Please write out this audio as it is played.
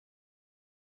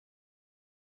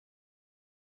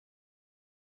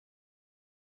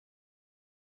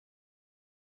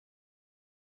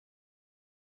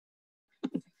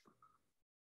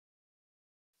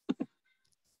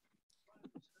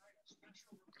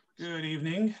Good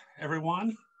evening,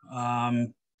 everyone.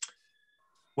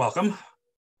 Welcome.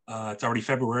 It's already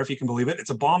February, if you can believe it. It's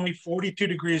a balmy 42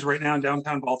 degrees right now in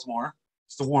downtown Baltimore.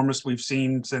 It's the warmest we've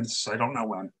seen since I don't know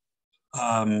when.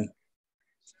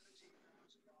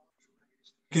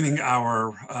 Beginning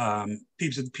our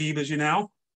Peeps at the Peeb, as you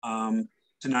know,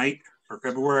 tonight for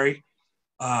February.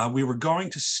 We were going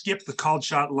to skip the called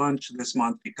shot lunch this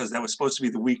month because that was supposed to be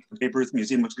the week the Babe Ruth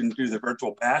Museum was going to do the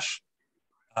virtual bash.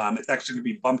 It's actually going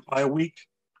to be bumped by a week,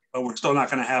 but we're still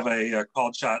not going to have a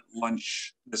called shot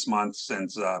lunch this month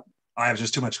since I have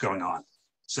just too much going on.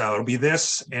 So it'll be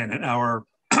this and our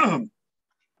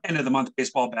end of the month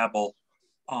baseball babble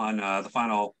on the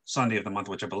final Sunday of the month,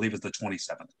 which I believe is the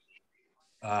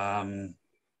 27th.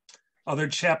 Other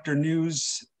chapter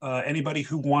news, anybody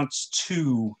who wants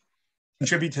to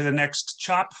contribute to the next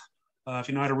chop, if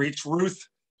you know how to reach Ruth,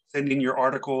 send in your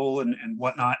article and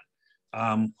whatnot.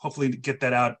 Hopefully get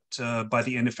that out by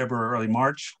the end of February, early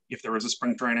March, if there is a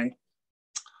spring training.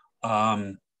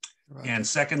 Right. And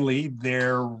secondly,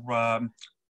 there going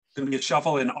to be a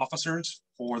shuffle in officers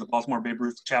for the Baltimore Babe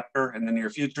Ruth chapter in the near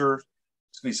future.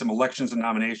 There's going to be some elections and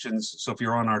nominations. So if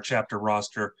you're on our chapter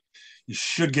roster, you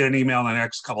should get an email in the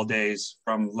next couple of days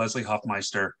from Leslie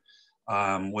Hoffmeister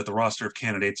with a roster of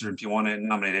candidates, or if you want to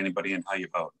nominate anybody and how you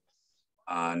vote.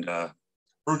 And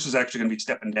Bruce is actually going to be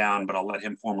stepping down, but I'll let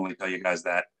him formally tell you guys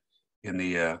that in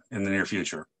the near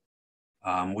future.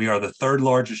 We are the third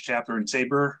largest chapter in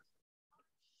SABR.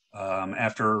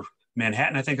 After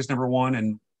Manhattan, I think, is number one,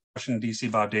 and Washington, D.C.,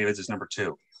 Bob Davids is number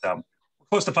two. So we're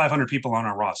close to 500 people on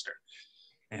our roster.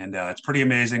 And it's pretty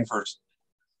amazing for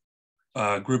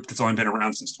a group that's only been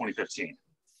around since 2015.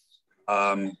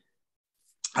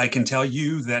 I can tell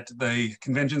you that the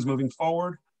convention's moving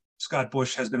forward. Scott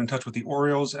Bush has been in touch with the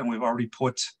Orioles, and we've already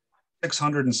put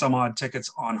 600 and some odd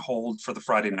tickets on hold for the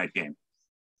Friday night game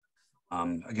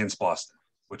against Boston,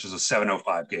 which is a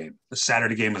 7:05 game. The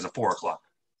Saturday game is a 4 o'clock.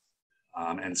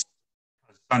 And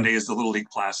Sunday is the Little League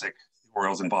Classic. The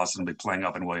Orioles in Boston will be playing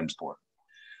up in Williamsport.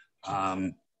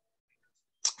 Other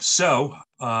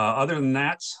than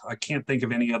that, I can't think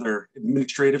of any other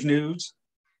administrative news.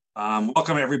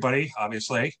 Welcome, everybody,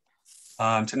 obviously.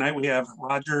 Tonight we have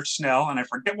Roger Snell, and I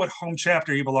forget what home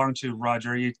chapter you belong to,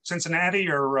 Roger. Are you Cincinnati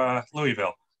or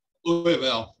Louisville?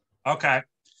 Louisville. Okay.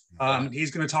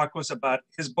 He's going to talk to us about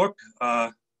his book.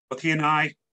 Both he and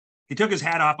I, he took his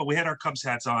hat off, but we had our Cubs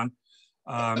hats on.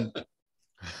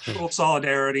 Full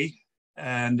solidarity.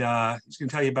 And he's going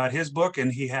to tell you about his book,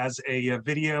 and he has a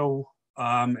video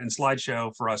and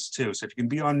slideshow for us too. So if you can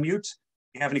be on mute,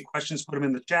 if you have any questions, put them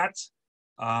in the chat.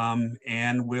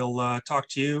 And we'll talk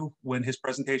to you when his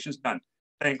presentation is done.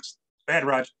 Thanks. Go ahead,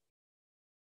 Raj.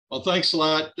 Well, thanks a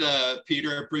lot,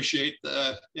 Peter. I appreciate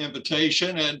the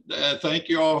invitation, and thank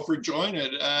you all for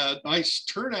joining. Nice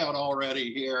turnout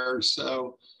already here,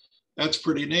 so that's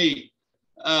pretty neat.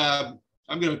 I'm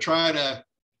going to try to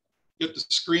get the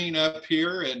screen up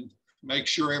here and make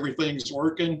sure everything's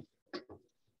working.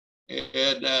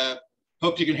 And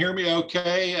hope you can hear me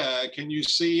okay. Can you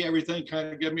see everything?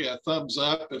 Kind of give me a thumbs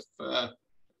up if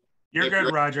you're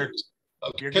good, Roger.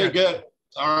 Okay, good.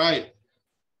 All right.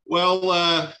 Well,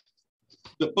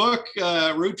 the book,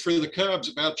 Root for the Cubs,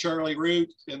 about Charlie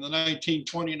Root in the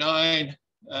 1929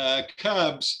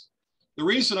 Cubs. The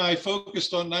reason I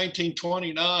focused on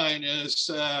 1929 is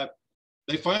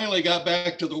they finally got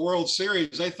back to the World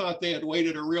Series. They thought they had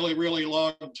waited a really, really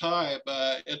long time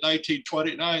in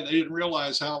 1929. They didn't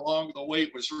realize how long the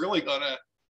wait was really going to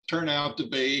turn out to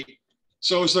be.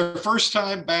 So it was their first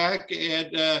time back.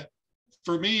 And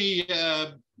for me,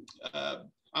 I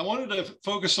wanted to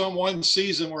focus on one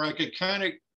season where I could kind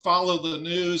of follow the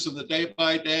news and the day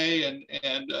by day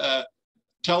and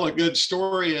tell a good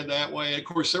story in that way. Of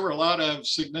course, there were a lot of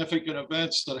significant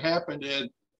events that happened in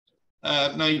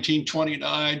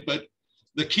 1929, but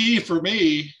the key for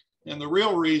me and the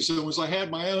real reason was I had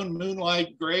my own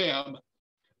Moonlight Graham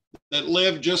that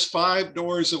lived just 5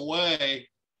 doors away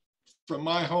from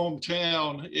my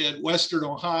hometown in Western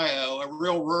Ohio, a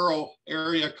real rural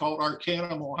area called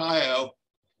Arcanum, Ohio.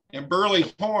 And Burley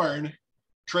Horn,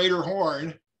 Trader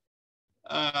Horn,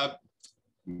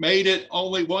 made it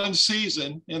only one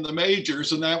season in the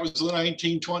majors, and that was the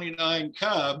 1929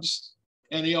 Cubs.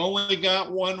 And he only got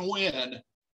one win.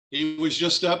 He was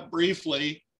just up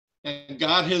briefly and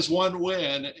got his one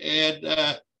win. And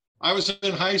I was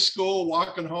in high school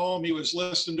walking home. He was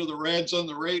listening to the Reds on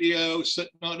the radio,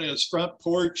 sitting on his front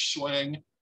porch swing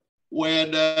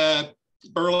when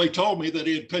Burley told me that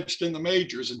he had pitched in the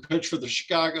majors and pitched for the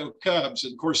Chicago Cubs.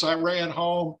 And of course, I ran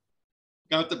home,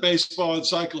 got the baseball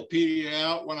encyclopedia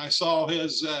out. When I saw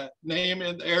his name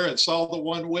in there and saw the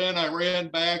one win, I ran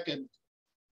back and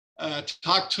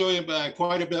talked to him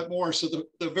quite a bit more. So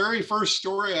the very first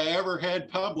story I ever had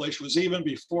published was even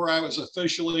before I was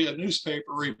officially a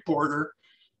newspaper reporter,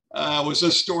 was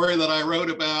this story that I wrote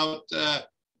about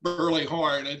Burley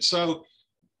Horn. And so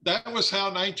that was how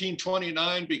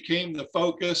 1929 became the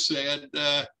focus and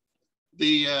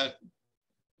the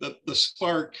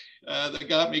spark that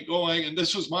got me going. And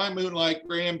this was my Moonlight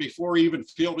Graham before even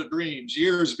Field of Dreams,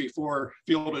 years before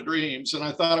Field of Dreams. And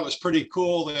I thought it was pretty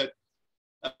cool that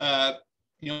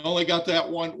only got that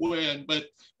one win. But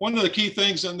one of the key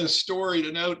things in this story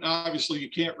to note, and obviously you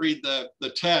can't read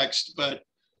the text, but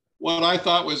what I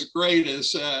thought was great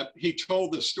is he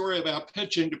told the story about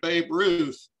pitching to Babe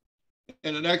Ruth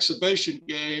in an exhibition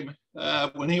game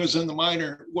when he was in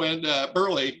the when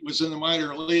Burley was in the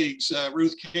minor leagues.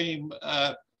 Ruth came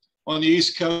on the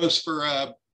East Coast for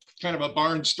kind of a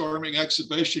barnstorming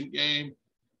exhibition game.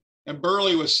 And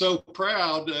Burley was so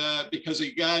proud because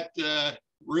he got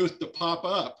Ruth to pop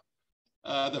up.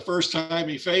 The first time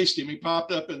he faced him, he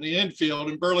popped up in the infield,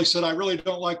 and Burley said, "I really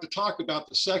don't like to talk about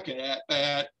the second at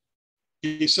bat."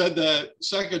 He said the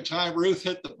second time Ruth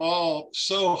hit the ball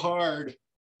so hard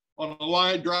on a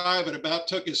line drive, it about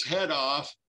took his head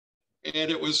off, and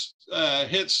it was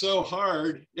hit so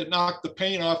hard, it knocked the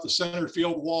paint off the center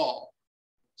field wall.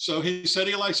 So he said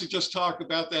he likes to just talk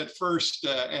about that first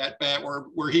at bat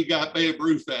where he got Babe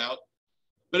Ruth out.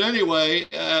 But anyway,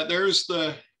 there's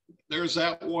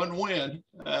that one win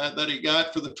that he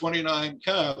got for the 29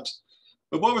 Cubs.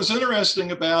 But what was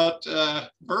interesting about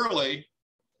Burley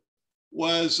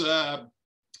was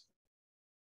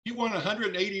he won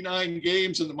 189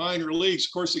 games in the minor leagues.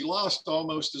 Of course, he lost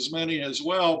almost as many as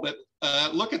well. But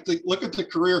look at the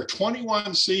career: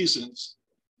 21 seasons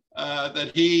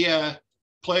that he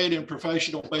played in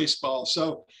professional baseball.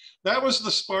 So that was the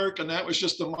spark, and that was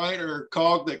just a minor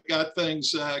cog that got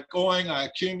things going. I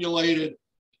accumulated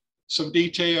some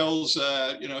details,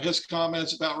 his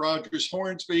comments about Rogers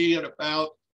Hornsby and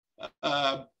about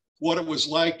what it was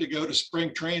like to go to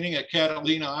spring training at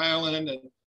Catalina Island and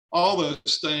all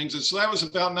those things. And so that was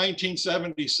about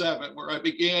 1977 where I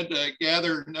began to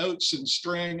gather notes and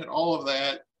string and all of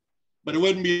that. But it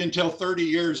wouldn't be until 30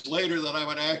 years later that I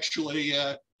would actually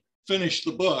finish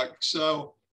the book.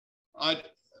 So I'd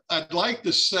like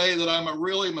to say that I'm a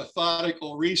really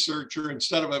methodical researcher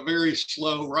instead of a very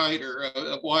slow writer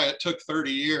of why it took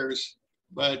 30 years.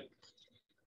 But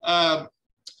I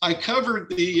covered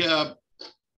the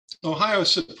Ohio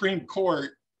Supreme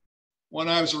Court when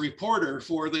I was a reporter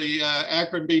for the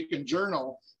Akron Beacon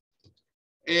Journal.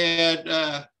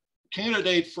 And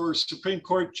candidate for Supreme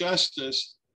Court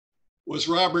Justice was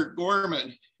Robert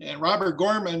Gorman. And Robert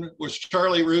Gorman was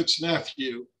Charlie Root's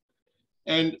nephew.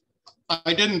 And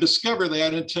I didn't discover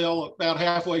that until about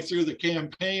halfway through the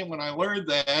campaign when I learned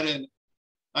that. And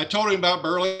I told him about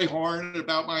Burley Horn and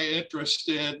about my interest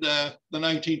in the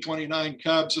 1929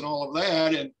 Cubs and all of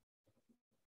that. And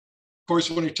of course,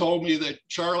 when he told me that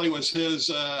Charlie was his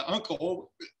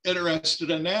uncle, interested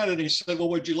in that, and he said, "Well,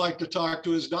 would you like to talk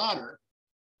to his daughter?"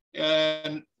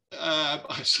 And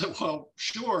I said, "Well,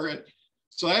 sure." And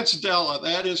so that's Della.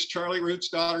 That is Charlie Root's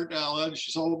daughter, Della. And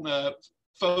she's holding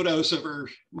photos of her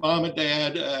mom and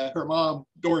dad, her mom,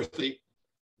 Dorothy.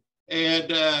 And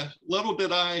little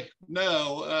did I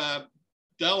know,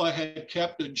 Della had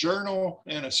kept a journal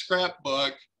and a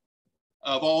scrapbook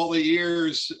of all the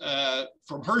years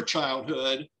from her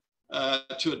childhood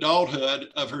to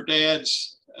adulthood of her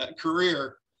dad's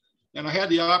career. And I had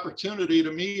the opportunity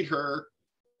to meet her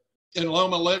in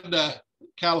Loma Linda,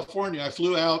 California. I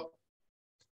flew out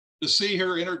to see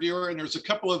her, interview her, and there's a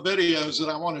couple of videos that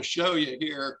I want to show you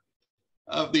here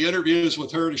of the interviews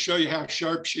with her to show you how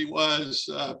sharp she was.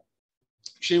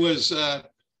 She was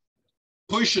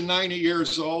pushing 90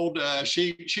 years old.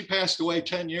 She passed away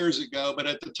 10 years ago, but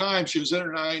at the time she was in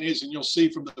her 90s, and you'll see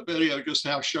from the video just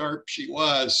how sharp she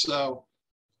was. So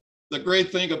the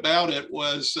great thing about it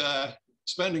was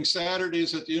spending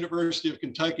Saturdays at the University of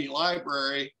Kentucky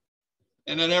Library,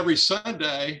 and then every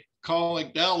Sunday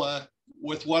calling Della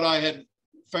with what I had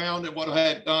found and what I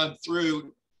had gone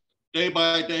through day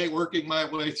by day, working my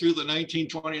way through the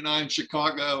 1929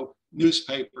 Chicago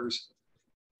newspapers.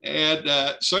 And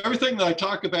so everything that I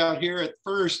talk about here at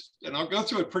first, and I'll go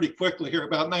through it pretty quickly here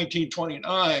about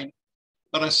 1929,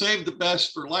 but I saved the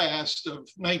best for last of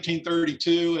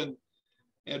 1932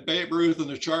 and Babe Ruth and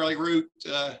the Charlie Root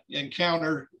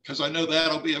encounter, because I know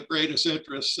that'll be of greatest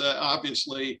interest,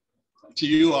 obviously, to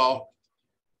you all.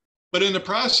 But in the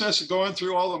process of going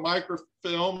through all the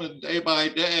microfilm and day by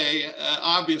day,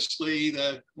 obviously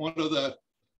one of the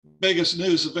biggest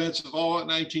news events of all in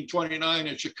 1929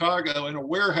 in Chicago, in a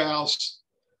warehouse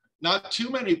not too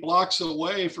many blocks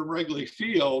away from Wrigley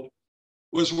Field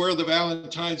was where the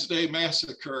Valentine's Day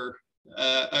Massacre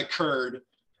occurred.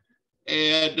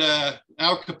 And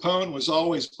Al Capone was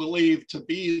always believed to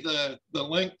be the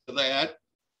link to that.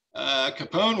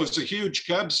 Capone was a huge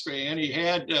Cubs fan. He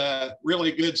had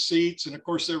really good seats. And of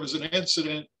course, there was an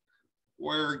incident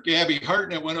where Gabby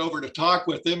Hartnett went over to talk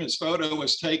with him. His photo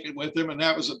was taken with him, and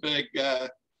that was a big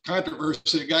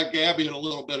controversy. It got Gabby in a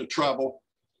little bit of trouble.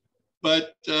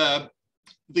 But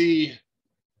the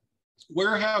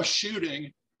warehouse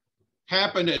shooting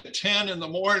happened at 10 in the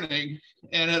morning,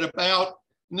 and at about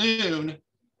noon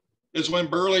is when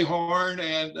Burley Horn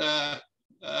and a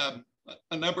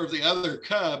number of the other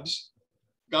Cubs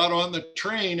got on the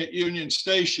train at Union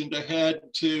Station to head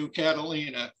to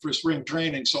Catalina for spring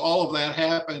training. So all of that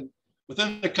happened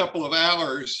within a couple of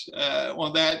hours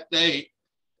on that date.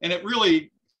 And it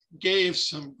really gave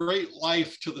some great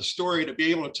life to the story to be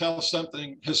able to tell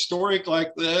something historic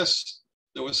like this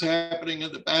that was happening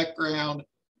in the background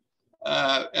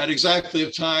at exactly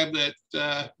the time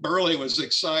that Burley was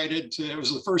excited to. It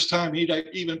was the first time he'd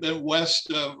even been west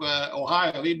of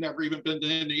Ohio. He'd never even been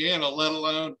to Indiana, let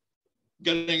alone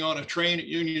getting on a train at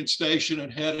Union Station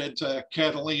and headed to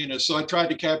Catalina. So I tried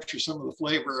to capture some of the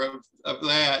flavor of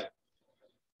that.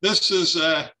 This is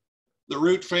the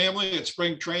Root family at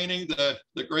spring training,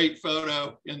 the great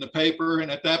photo in the paper.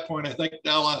 And at that point, I think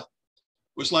Della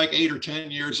was like 8 or 10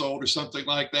 years old or something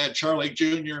like that. Charlie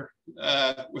Jr.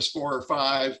 Was 4 or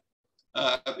 5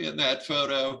 in that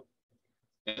photo.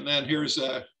 And then here's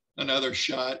another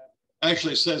shot.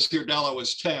 Actually, it says here Della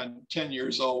was 10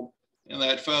 years old in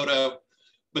that photo.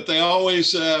 But they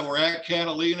always were at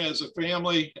Catalina as a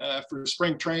family for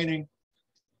spring training.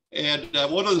 And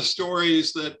one of the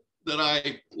stories that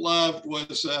I loved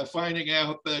was finding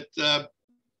out that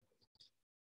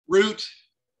Root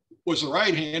was a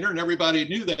right-hander, and everybody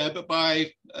knew that, but by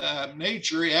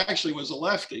nature, he actually was a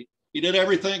lefty. He did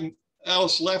everything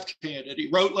else left-handed. He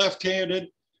wrote left-handed,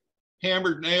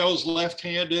 hammered nails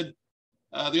left-handed.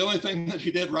 The only thing that he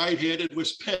did right-handed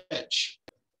was pitch.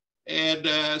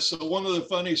 And so one of the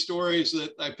funny stories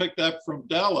that I picked up from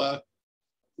Della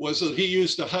was that he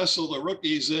used to hustle the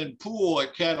rookies in pool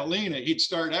at Catalina. He'd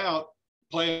start out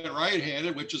playing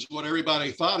right-handed, which is what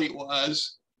everybody thought he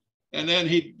was. And then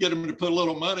he'd get them to put a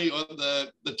little money on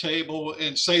the table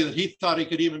and say that he thought he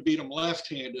could even beat them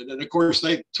left-handed. And of course,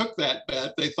 they took that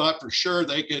bet. They thought for sure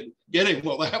they could get him.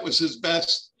 Well, that was his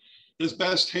best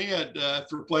hand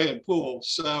for playing pool.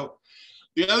 So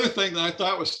the other thing that I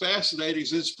thought was fascinating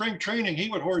is in spring training, he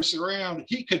would horse around.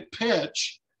 He could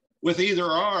pitch with either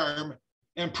arm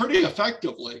and pretty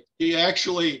effectively. He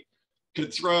actually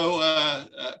could throw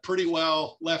pretty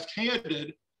well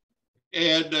left-handed.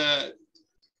 And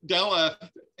Della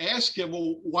asked him,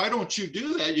 well, why don't you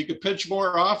do that? You could pitch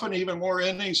more often, even more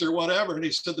innings or whatever. And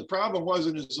he said the problem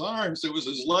wasn't his arms, it was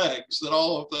his legs, that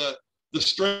all of the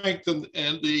strength and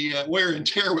the wear and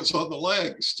tear was on the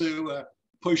legs to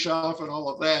push off and all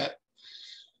of that.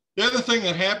 The other thing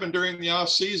that happened during the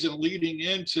offseason leading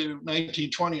into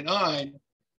 1929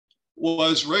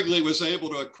 was Wrigley was able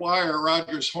to acquire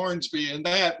Rogers Hornsby, and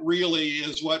that really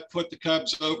is what put the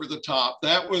Cubs over the top.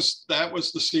 That was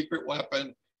the secret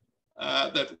weapon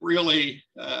that really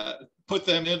put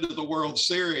them into the World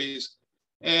Series.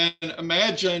 And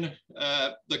imagine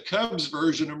the Cubs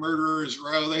version of Murderers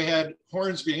Row. They had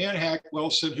Hornsby and Hack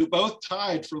Wilson, who both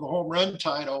tied for the home run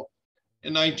title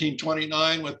in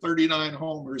 1929 with 39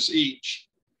 homers each.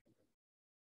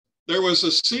 There was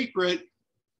a secret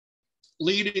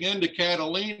leading into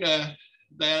Catalina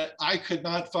that I could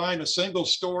not find a single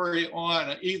story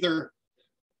on. Either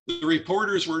the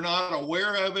reporters were not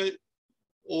aware of it,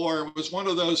 or it was one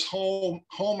of those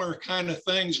homer kind of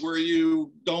things where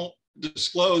you don't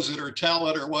disclose it or tell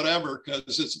it or whatever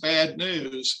because it's bad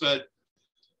news. But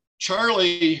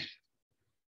Charlie,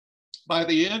 by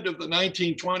the end of the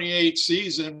 1928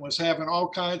 season, was having all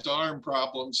kinds of arm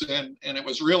problems, and it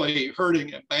was really hurting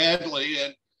him badly.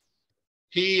 And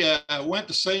he went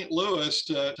to St. Louis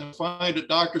to find a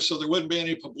doctor so there wouldn't be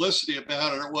any publicity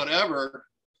about it or whatever.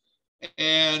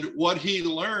 And what he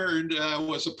learned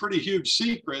was a pretty huge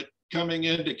secret coming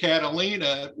into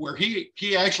Catalina, where he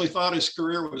actually thought his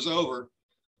career was over.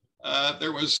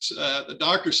 The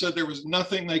doctor said there was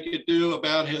nothing they could do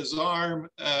about his arm,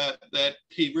 that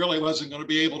he really wasn't going to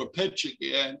be able to pitch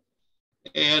again.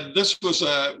 And this was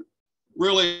a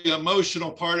really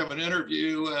emotional part of an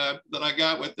interview that I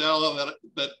got with Della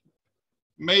that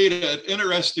made an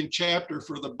interesting chapter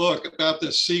for the book about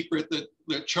this secret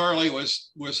that Charlie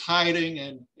was hiding,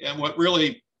 and what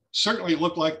really certainly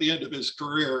looked like the end of his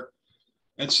career.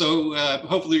 And so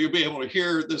hopefully you'll be able to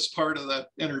hear this part of the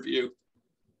interview.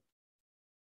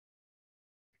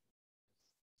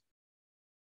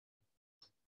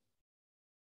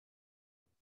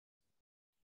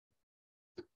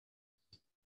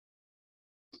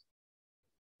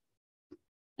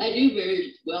 I do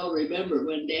very well remember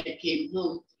when Dad came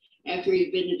home after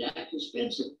he'd been to Dr.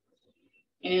 Spencer.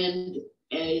 And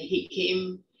he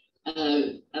came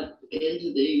up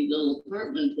into the little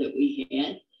apartment that we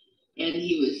had, and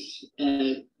he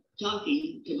was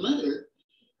talking to Mother,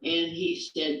 and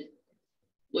he said,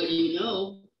 well, you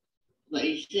know what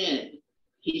he said?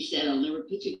 He said, I'll never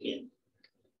pitch again.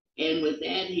 And with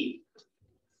that, he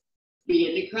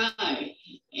began to cry.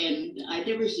 And I'd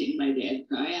never seen my dad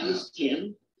cry. I was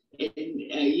 10. And,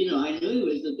 you know, I knew he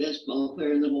was the best ball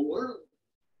player in the whole world.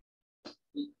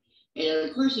 And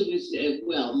of course, it was,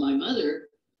 well, my mother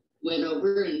went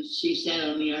over and she sat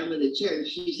on the arm of the chair. And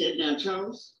she said, now,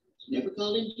 Charles, never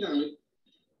called him Charlie.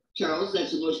 Charles,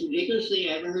 that's the most ridiculous thing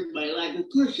I ever heard in my life. Of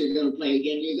course you're going to play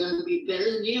again. You're going to be better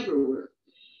than you ever were.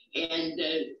 And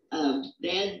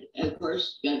Dad, of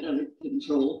course, got under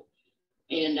control.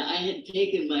 And I had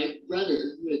taken my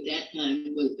brother, who at that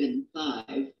time would have been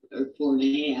 5 or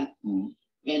 4.5,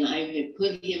 and I had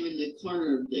put him in the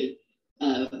corner of the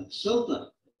sofa.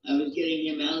 I was getting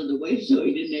him out of the way so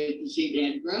he didn't have to see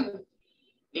Dad cry.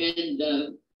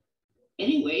 And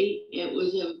anyway, it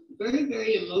was a very,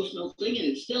 very emotional thing, and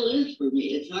it still is for me.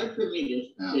 It's hard for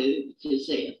me to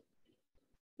say it,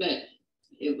 but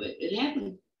it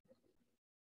happened.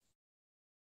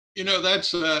 You know,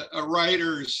 that's a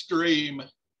writer's dream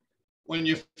when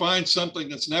you find something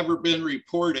that's never been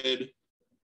reported,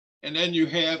 and then you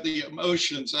have the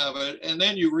emotions of it, and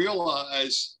then you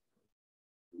realize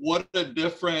what a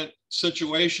different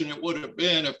situation it would have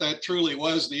been if that truly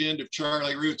was the end of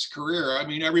Charlie Root's career. I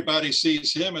mean, everybody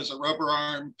sees him as a rubber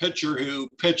arm pitcher who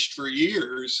pitched for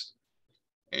years,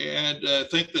 and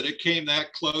think that it came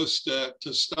that close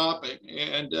to stopping.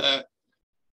 And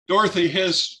Dorothy,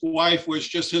 his wife, was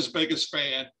just his biggest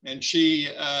fan, and she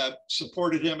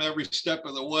supported him every step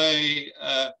of the way.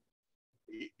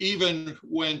 Even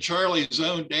when Charlie's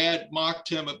own dad mocked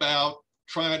him about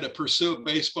trying to pursue a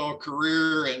baseball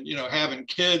career and, you know, having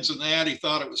kids and that, he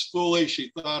thought it was foolish. He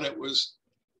thought it was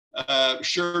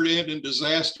sure to end in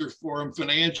disaster for him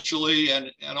financially,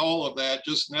 and all of that.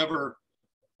 Just never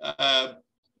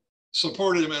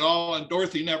supported him at all. And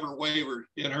Dorothy never wavered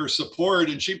in her support.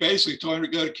 And she basically told him to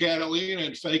go to Catalina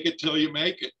and fake it till you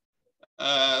make it.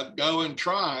 Go and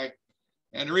try.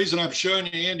 And the reason I'm showing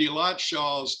you Andy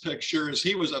Lotshaw's picture is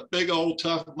he was a big old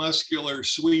tough muscular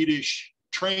Swedish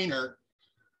trainer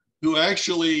who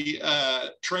actually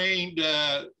trained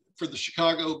for the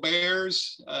Chicago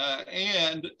Bears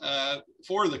and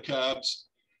for the Cubs.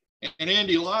 And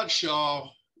Andy Lotshaw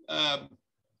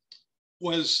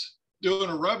was doing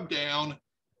a rub down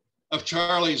of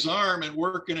Charlie's arm and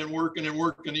working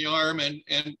the arm,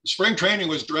 and spring training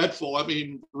was dreadful. I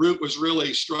mean, Root was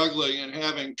really struggling and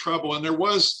having trouble. And there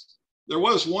was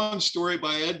one story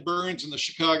by Ed Burns in the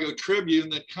Chicago Tribune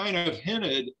that kind of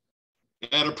hinted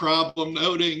at a problem,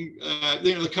 noting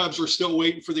you know, the Cubs were still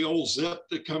waiting for the old zip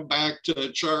to come back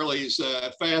to Charlie's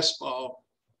fastball.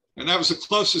 And that was the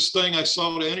closest thing I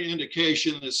saw to any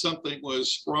indication that something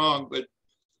was wrong. But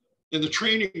in the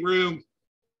training room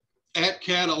at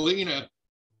Catalina,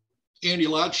 Andy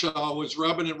Lotshaw was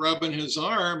rubbing his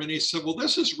arm, and he said, well,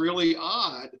 this is really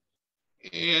odd.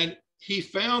 And he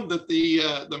found that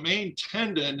the main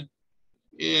tendon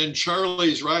in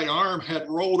Charlie's right arm had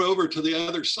rolled over to the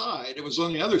other side. It was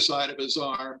on the other side of his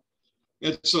arm.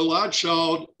 And so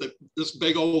Lotshaw, this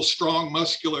big old strong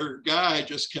muscular guy,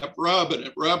 just kept rubbing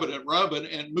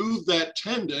and moved that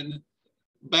tendon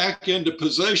back into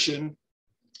position.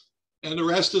 And the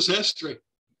rest is history.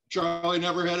 Charlie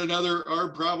never had another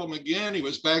arm problem again. He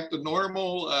was back to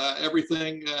normal.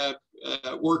 Everything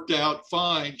worked out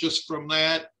fine just from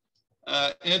that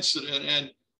incident.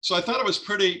 And so I thought it was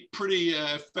pretty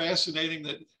fascinating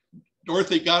that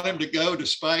Dorothy got him to go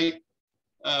despite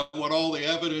what all the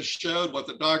evidence showed, what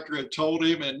the doctor had told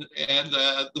him, and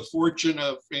the fortune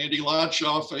of Andy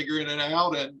Lotshaw figuring it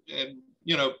out. And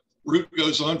you know, Root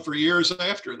goes on for years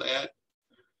after that.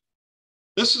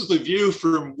 This is the view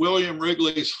from William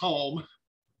Wrigley's home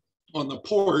on the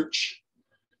porch.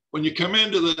 When you come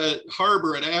into the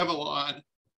harbor at Avalon,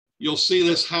 you'll see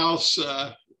this house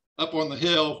up on the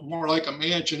hill, more like a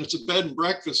mansion. It's a bed and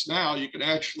breakfast now. You can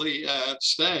actually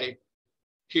stay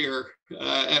here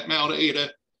at Mount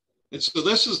Ada. And so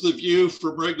this is the view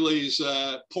from Wrigley's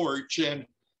porch. And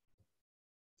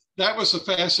that was a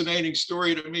fascinating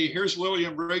story to me. Here's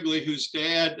William Wrigley, whose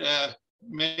dad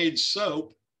made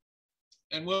soap,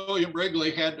 and William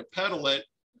Wrigley had to peddle it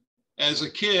as a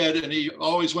kid, and he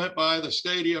always went by the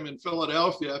stadium in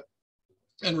Philadelphia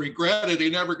and regretted he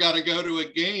never got to go to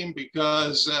a game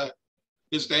because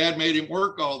his dad made him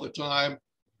work all the time.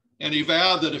 And he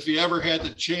vowed that if he ever had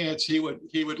the chance, he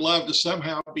would love to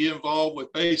somehow be involved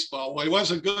with baseball. Well, he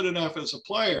wasn't good enough as a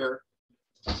player,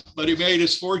 but he made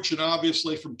his fortune,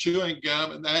 obviously, from chewing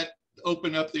gum, and that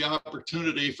opened up the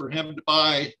opportunity for him to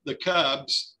buy the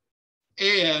Cubs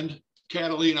and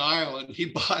Catalina Island. He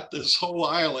bought this whole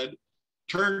island,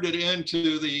 turned it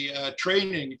into the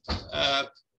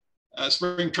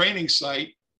spring training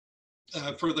site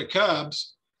for the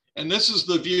Cubs. And this is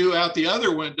the view out the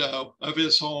other window of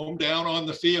his home down on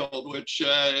the field, which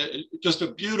just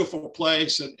a beautiful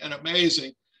place and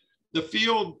amazing. The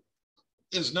field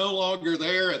is no longer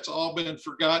there. It's all been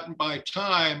forgotten by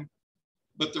time,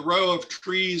 but the row of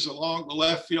trees along the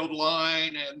left field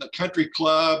line and the country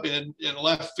club in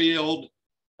left field,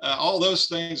 all those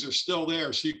things are still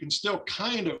there. So you can still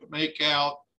kind of make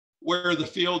out where the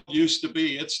field used to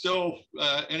be. It's still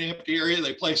an empty area.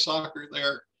 They play soccer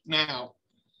there now.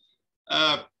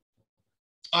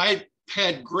 I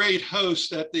had great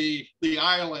hosts at the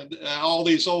island, all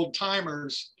these old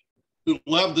timers who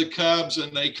love the Cubs,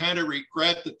 and they kind of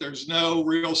regret that there's no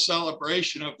real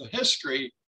celebration of the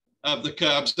history of the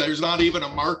Cubs. There's not even a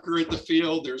marker at the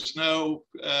field. There's no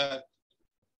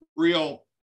real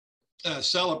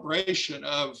celebration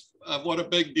of what a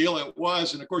big deal it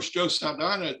was. And of course, Joe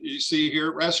Saldana, you see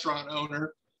here, restaurant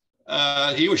owner,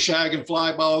 he was shagging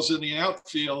fly balls in the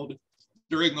outfield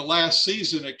during the last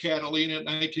season at Catalina in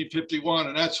 1951.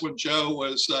 And that's when Joe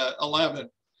was 11.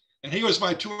 And he was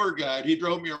my tour guide. He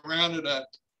drove me around in a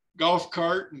golf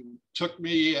cart and took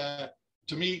me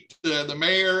to meet the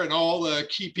mayor and all the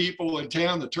key people in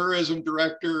town, the tourism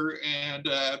director. And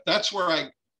that's where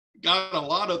I got a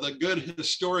lot of the good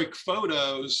historic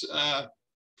photos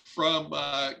from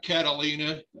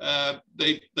Catalina.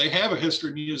 They have a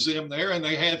history museum there, and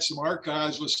they had some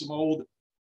archives with some old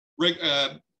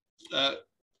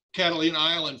Catalina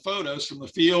Island photos from the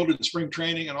field and spring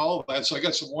training and all of that. So I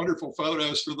got some wonderful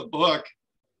photos for the book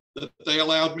that they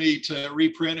allowed me to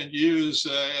reprint and use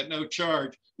at no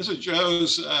charge. This is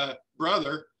Joe's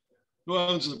brother, who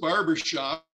owns the barber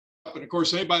shop. And of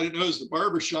course, anybody that knows the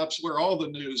barber shop's where all the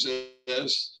news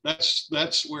is.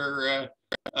 That's where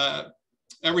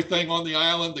everything on the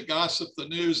island, the gossip, the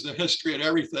news, the history, and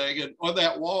everything. And on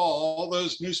that wall, all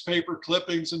those newspaper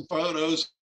clippings and photos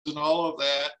and all of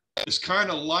that is kind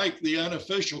of like the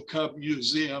unofficial Cub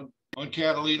Museum on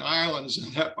Catalina Island is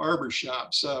in that barber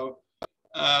shop. So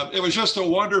it was just a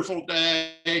wonderful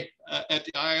day at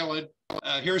the island.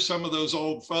 Here's some of those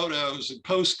old photos and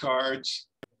postcards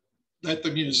that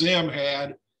the museum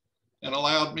had and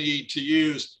allowed me to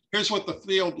use. Here's what the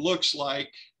field looks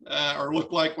like, or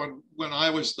looked like when I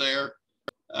was there.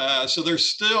 So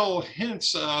there's still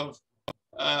hints of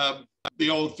the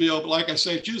old field. But like I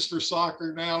say, it's used for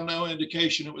soccer now, no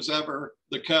indication it was ever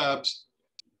the Cubs.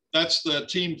 That's the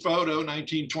team photo,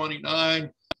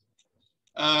 1929.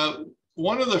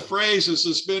 One of the phrases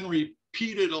that's been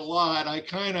repeated a lot, I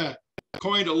kind of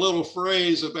coined a little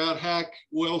phrase about Hack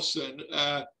Wilson,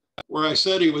 where I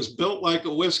said he was built like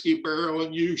a whiskey barrel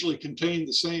and usually contained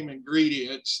the same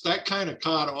ingredients. That kind of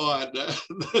caught on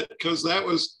because that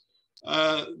was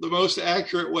the most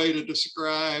accurate way to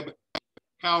describe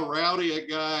how rowdy a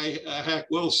guy Hack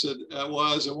Wilson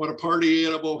was and what a party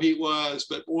animal he was.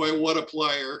 But boy, what a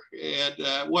player,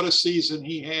 and what a season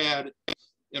he had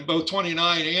in both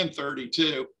 29 and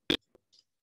 32.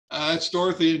 That's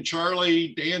Dorothy and Charlie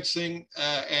dancing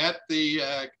at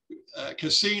the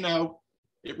casino.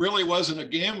 It really wasn't a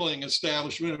gambling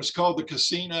establishment. It was called the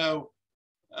Casino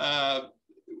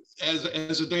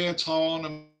as a dance hall and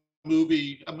a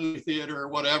movie theater or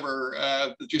whatever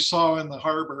that you saw in the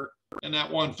harbor in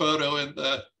that one photo in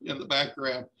the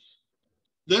background.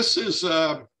 This is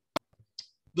the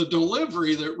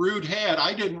delivery that Ruth had.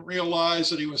 I didn't realize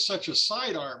that he was such a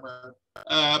sidearmer,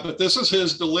 but this is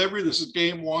his delivery. This is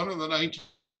game one of the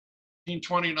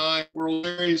 1929 World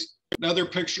Series. Another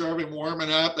picture of him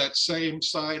warming up, that same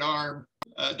sidearm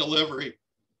delivery.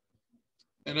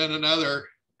 And then another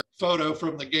photo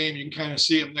from the game. You can kind of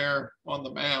see him there on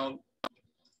the mound.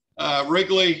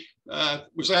 Wrigley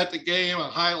was at the game, a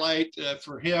highlight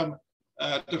for him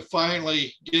to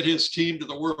finally get his team to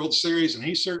the World Series. And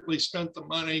he certainly spent the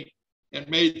money and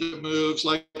made the moves,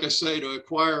 like I say, to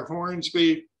acquire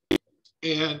Hornsby.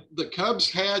 And the Cubs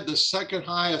had the second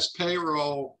highest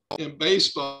payroll in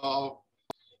baseball.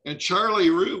 And Charlie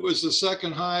Root was the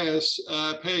second highest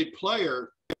paid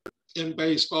player in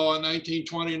baseball in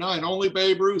 1929. Only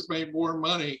Babe Ruth made more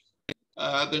money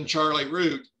than Charlie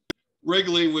Root.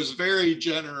 Wrigley was very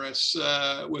generous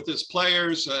with his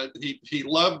players. He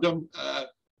loved them,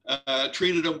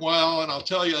 treated them well. And I'll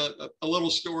tell you a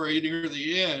little story near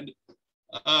the end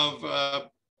of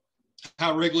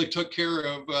how Wrigley took care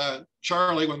of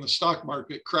Charlie when the stock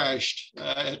market crashed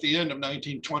at the end of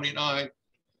 1929.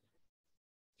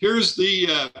 Here's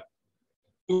the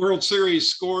World Series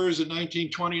scores in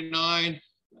 1929.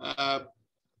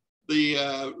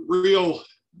 The real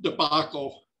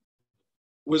debacle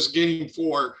was Game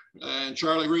 4, and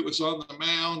Charlie Root was on the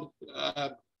mound.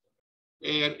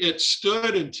 And it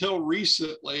stood until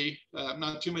recently,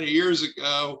 not too many years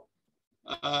ago,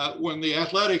 when the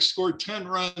Athletics scored 10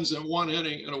 runs in 1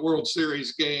 inning in a World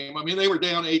Series game. I mean, they were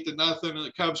down 8-0, and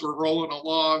the Cubs were rolling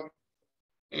along.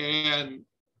 And,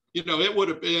 you know, it would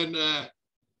have been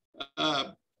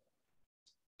a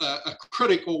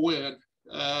critical win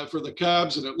for the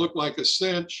Cubs, and it looked like a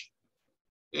cinch.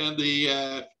 And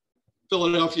the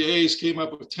Philadelphia A's came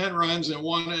up with 10 runs in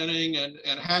 1 inning,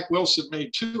 and Hack Wilson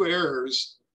made 2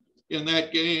 errors in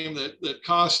that game that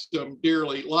cost them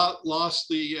dearly. Lost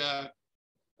the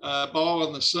ball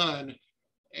in the sun.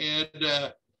 And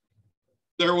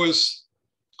there was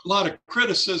a lot of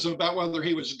criticism about whether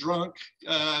he was drunk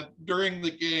during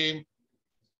the game.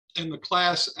 In the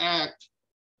class act,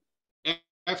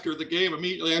 after the game,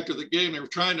 immediately after the game, they were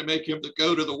trying to make him to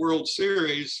go to the World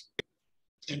Series.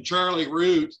 And Charlie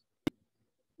Root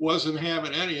wasn't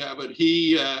having any of it.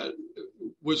 He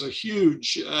was a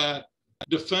huge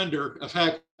defender of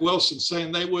Hack Wilson,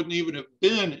 saying they wouldn't even have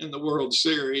been in the World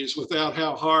Series without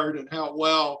how hard and how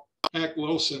well Hack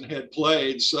Wilson had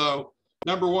played. So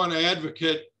number one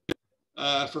advocate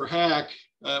for Hack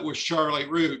was Charlie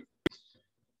Root.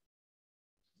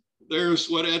 There's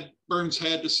what Ed Burns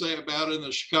had to say about it in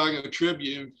the Chicago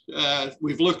Tribune.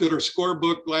 We've looked at her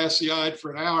scorebook glassy-eyed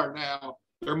for an hour now.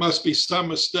 There must be some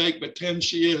mistake, but 10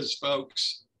 she is,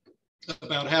 folks,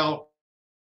 about how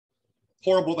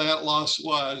horrible that loss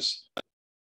was.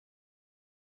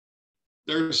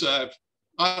 There's an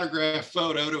autograph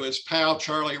photo to his pal,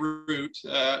 Charlie Root,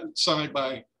 signed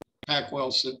by Hack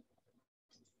Wilson.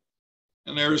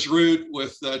 And there's Root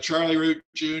with Charlie Root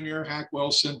Jr., Hack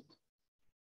Wilson.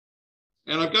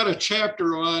 And I've got a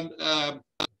chapter on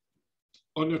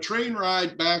the train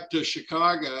ride back to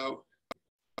Chicago.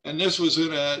 And this was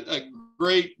in a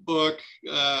great book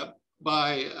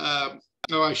by,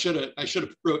 I should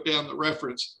have wrote down the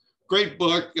reference. Great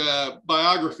book,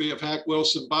 biography of Hack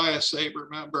Wilson by a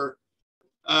SABR member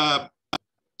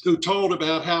who told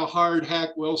about how hard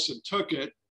Hack Wilson took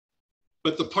it.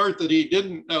 But the part that he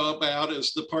didn't know about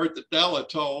is the part that Della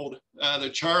told,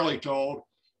 that Charlie told.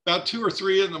 About 2 or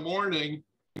 3 in the morning,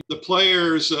 the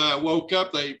players woke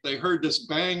up. They heard this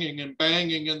banging in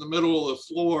the middle of the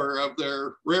floor of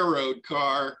their railroad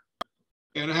car.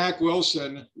 And Hack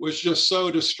Wilson was just so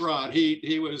distraught.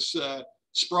 He was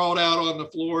sprawled out on the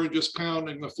floor and just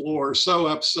pounding the floor, so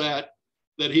upset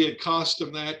that he had cost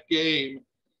him that game,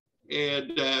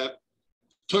 and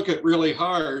took it really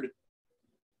hard.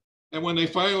 And when they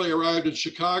finally arrived in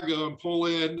Chicago and pull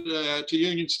in to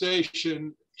Union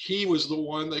Station, he was the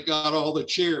one that got all the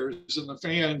cheers, and the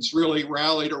fans really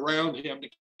rallied around him to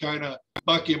kind of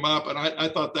buck him up. And I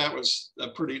thought that was a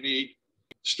pretty neat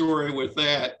story with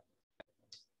that.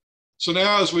 So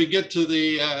now as we get to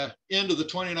the end of the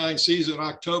 29 season,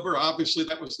 October, obviously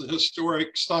that was the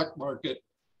historic stock market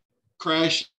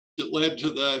crash that led to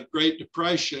the Great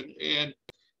Depression. And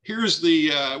here's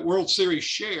the World Series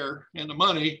share and the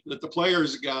money that the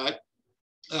players got.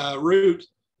 Root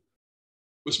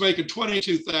was making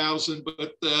 $22,000,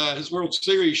 but his World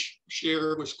Series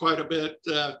share was quite a bit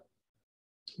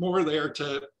more there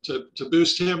to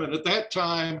boost him. And at that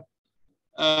time,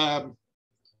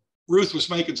 Ruth was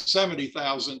making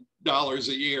 $70,000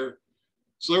 a year.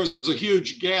 So there was a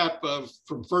huge gap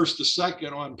from first to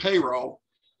second on payroll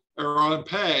or on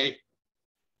pay.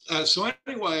 So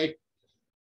anyway,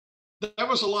 that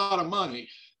was a lot of money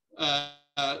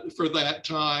for that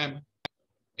time.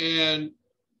 And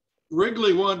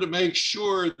Wrigley wanted to make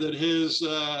sure that his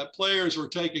players were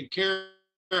taken care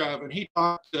of. And he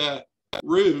talked to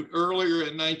Root earlier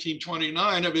in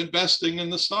 1929 of investing in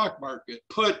the stock market.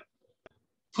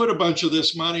 Put a bunch of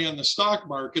this money in the stock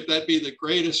market. That'd be the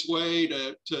greatest way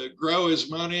to grow his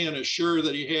money and assure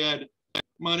that he had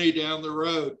money down the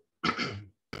road.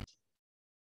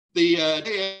 The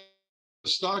day the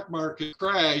stock market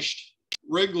crashed,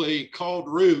 Wrigley called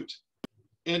Root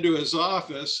into his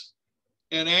office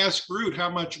and asked Root how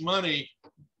much money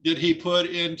did he put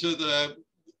into the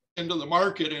into the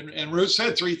market, and Ruth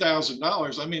said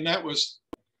 $3,000. I mean, that was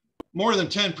more than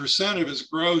 10% of his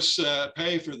gross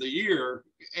pay for the year.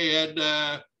 And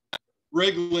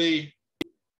Wrigley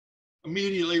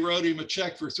immediately wrote him a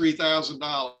check for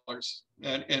 $3,000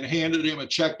 and handed him a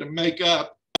check to make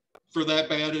up for that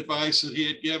bad advice that he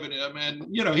had given him. And,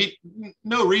 you know,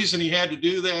 no reason he had to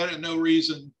do that, and no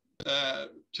reason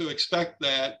to expect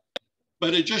that.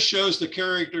 But it just shows the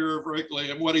character of Wrigley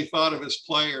and what he thought of his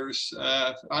players.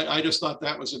 I just thought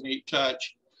that was a neat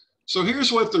touch. So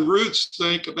here's what the Roots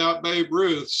think about Babe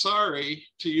Ruth. Sorry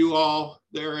to you all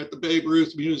there at the Babe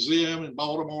Ruth Museum in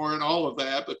Baltimore and all of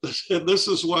that, but this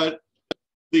is what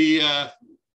the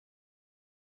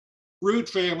Root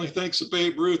family thinks of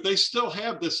Babe Ruth. They still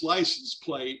have this license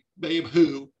plate, Babe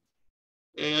Who.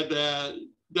 And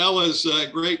Della's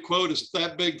great quote is, if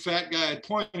that big fat guy had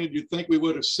pointed, you'd think we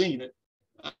would have seen it.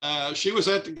 She was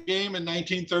at the game in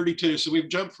 1932, so we've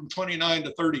jumped from 29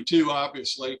 to 32,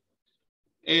 obviously.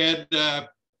 And I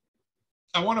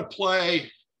want to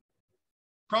play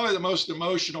probably the most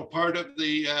emotional part of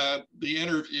the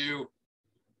interview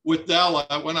with Della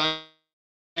when I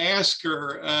asked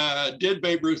her, did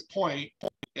Babe Ruth point?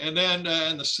 And then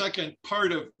in the second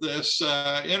part of this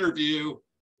interview,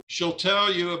 she'll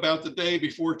tell you about the day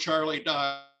before Charlie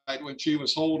died, when she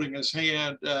was holding his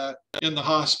hand in the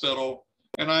hospital.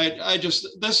 And I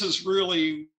just, this is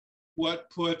really what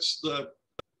puts the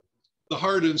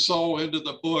heart and soul into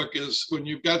the book, is when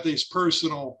you've got these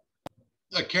personal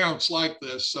accounts like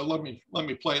this. So let me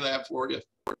play that for you.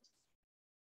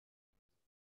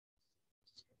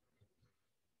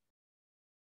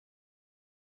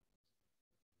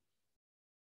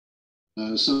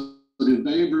 So did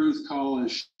Babe Ruth call a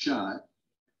shot?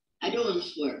 I don't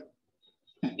swear.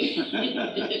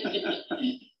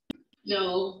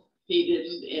 No, he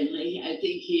didn't. And I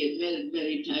think he admitted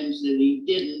many times that he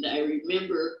didn't. I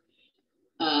remember,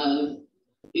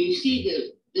 you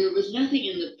see, there was nothing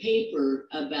in the paper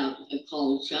about a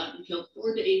called shot until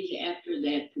 4 days after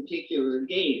that particular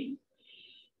game.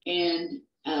 And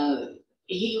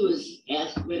he was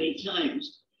asked many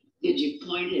times, did you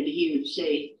point? And he would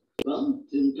say, well,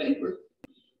 it's in the paper.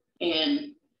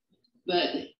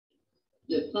 But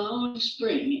the following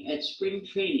spring at spring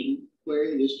training,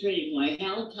 where he was training, why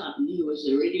Hal Totten, who was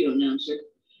the radio announcer,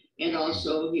 and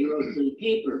also he wrote for the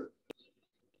paper,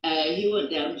 he went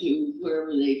down to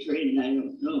wherever they trained, I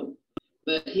don't know.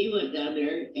 But he went down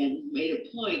there and made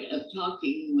a point of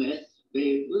talking with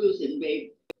Babe Ruth, and Babe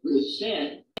Ruth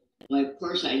said, well, of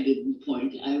course I didn't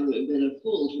point. I would have been a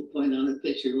fool to point on a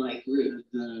pitcher like Ruth.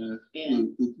 The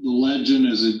legend,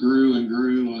 as it grew and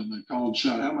grew on the called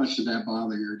shot, how much did that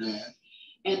bother your dad?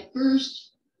 At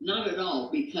first, not at all,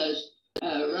 because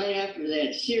right after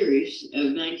that series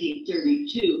of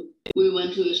 1932, we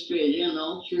went to Australia and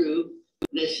all through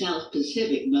the South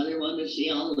Pacific. Mother wanted to see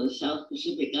all the South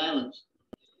Pacific islands.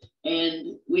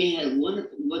 And we had a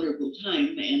wonderful, wonderful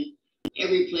time. And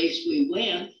every place we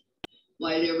went,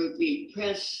 why there would be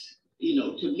press, you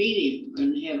know, to meet him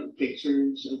and have a picture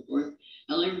and so forth.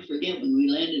 I'll never forget when we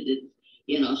landed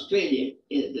in Australia,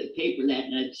 the paper that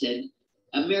night said,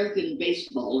 American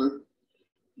baseballer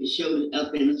showed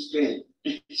up in Australia.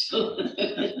 So,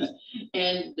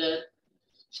 and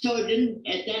so it didn't,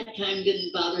 at that time,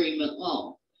 didn't bother him at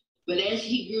all. But as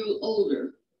he grew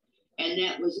older, and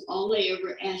that was all they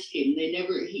ever asked him, they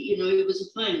never, you know, he was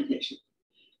a fine pitcher.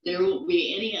 There won't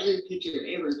be any other pitcher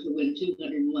ever to win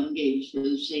 201 games for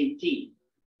the same team.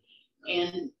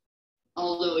 And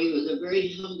although he was a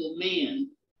very humble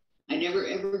man, I never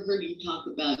ever heard him talk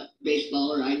about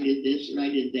baseball, or I did this or I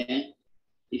did that.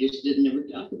 He just didn't ever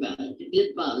talk about it. It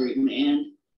did bother him.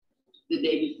 And the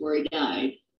day before he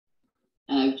died,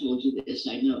 I've told you this,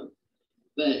 I know,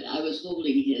 but I was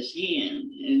holding his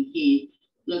hand and he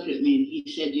looked at me and he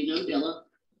said, you know, Della,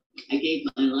 I gave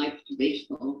my life to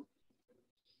baseball.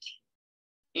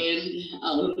 And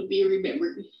I'll be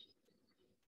remembered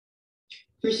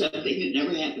for something that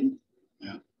never happened.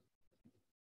 Yeah.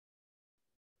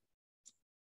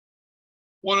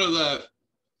 One of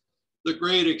the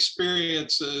great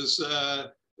experiences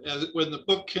when the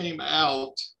book came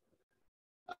out,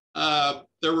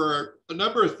 there were a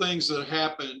number of things that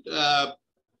happened.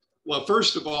 Well,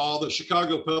 first of all, the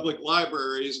Chicago Public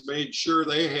Libraries made sure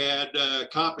they had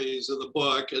copies of the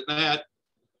book, and that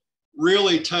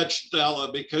really touched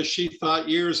Della, because she thought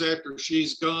years after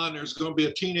she's gone, there's going to be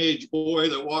a teenage boy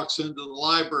that walks into the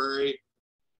library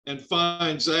and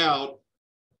finds out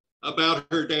about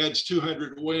her dad's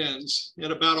 200 wins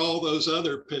and about all those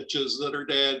other pitches that her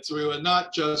dad threw, and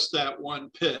not just that one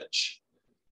pitch.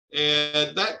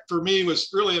 And that, for me, was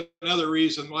really another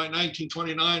reason why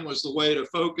 1929 was the way to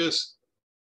focus.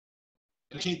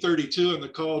 1932 and the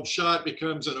called shot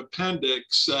becomes an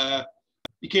appendix.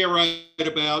 You can't write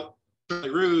about Charlie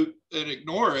Root and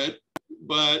ignore it,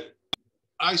 but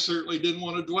I certainly didn't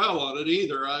want to dwell on it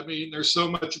either. I mean, there's so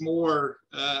much more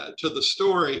to the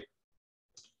story.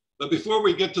 But before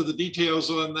we get to the details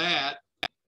on that,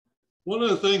 one of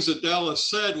the things that Dallas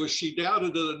said was she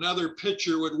doubted that another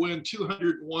pitcher would win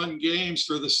 201 games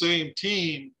for the same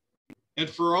team. And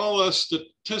for all us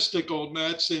statistical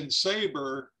nuts in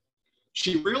SABR,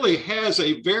 she really has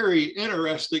a very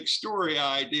interesting story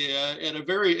idea and a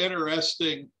very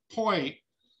interesting point.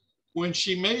 When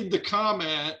she made the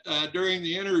comment during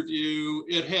the interview,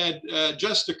 it had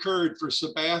just occurred for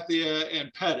Sabathia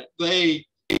and Pettit.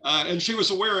 And she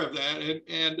was aware of that.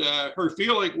 And her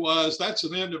feeling was that's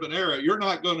an end of an era. You're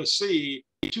not going to see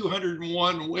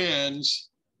 201 wins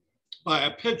by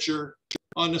a pitcher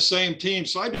on the same team.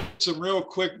 So I did some real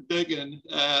quick digging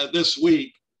this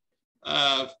week,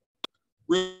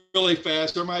 really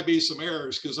fast. There might be some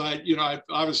errors because I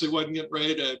obviously wasn't getting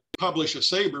ready to publish a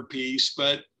SABR piece,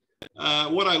 but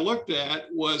what I looked at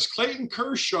was Clayton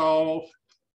Kershaw.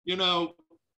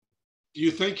 Do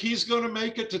you think he's going to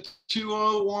make it to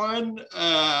 201?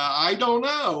 I don't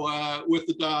know with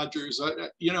the Dodgers.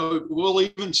 Will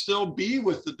even still be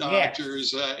with the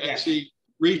Dodgers as he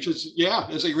reaches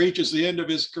the end of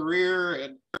his career,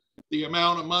 and the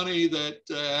amount of money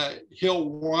that he'll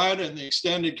want and the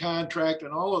extended contract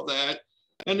and all of that.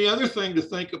 And the other thing to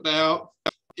think about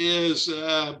is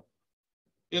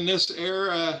in this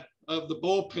era of the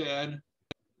bullpen,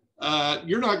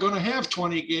 you're not going to have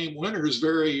 20 game winners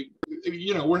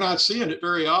we're not seeing it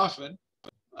very often.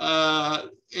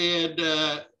 And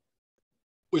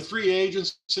with free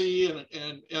agency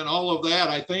and all of that,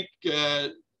 I think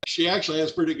she actually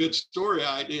has a pretty good story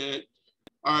idea.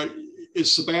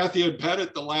 Is Sabathia and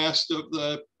Pettit the last of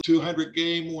the 200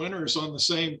 game winners on the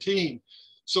same team?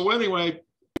 So anyway,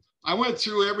 I went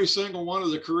through every single one of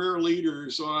the career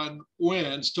leaders on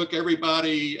wins, took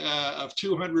everybody of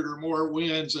 200 or more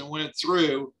wins and went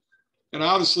through. And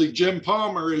obviously Jim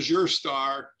Palmer is your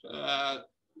star,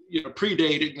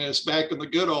 predating this back in the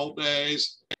good old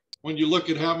days. When you look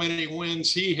at how many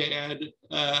wins he had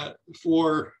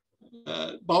for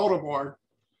Baltimore.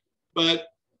 But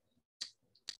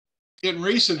in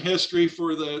recent history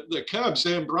for the Cubs,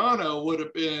 Zambrano would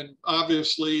have been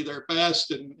obviously their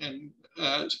best and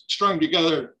strung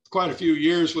together quite a few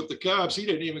years with the Cubs. He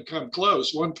didn't even come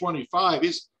close, 125.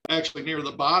 He's actually near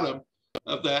the bottom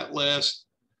of that list.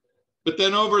 But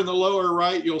then over in the lower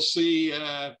right, you'll see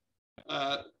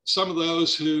some of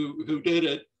those who did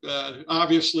it,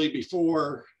 obviously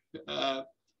before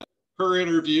her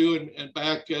interview and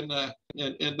back in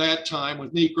that time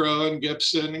with Negro and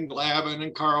Gibson and Glavine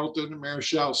and Carlton and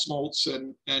Marichal Smoltz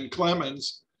and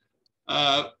Clemens.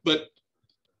 But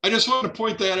I just want to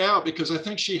point that out because I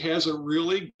think she has a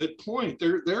really good point.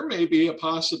 There may be a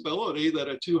possibility that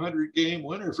a 200 game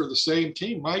winner for the same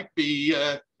team might be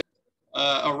a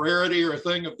rarity or a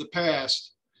thing of the past.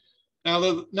 Now,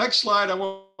 the next slide I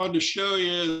wanted to show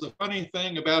you is the funny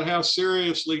thing about how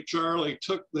seriously Charlie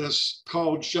took this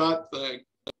called shot thing.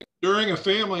 During a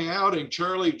family outing,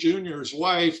 Charlie Jr.'s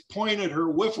wife pointed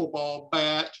her wiffle ball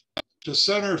bat to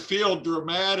center field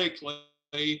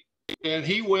dramatically, and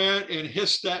he went and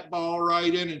hissed that ball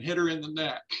right in and hit her in the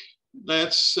neck.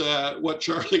 That's what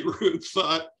Charlie Ruth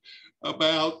thought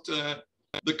about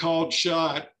the called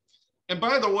shot. And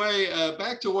by the way,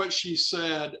 back to what she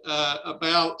said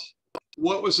about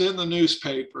what was in the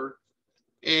newspaper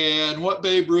and what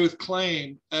Babe Ruth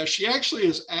claimed. She actually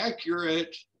is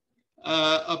accurate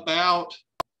about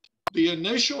the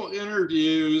initial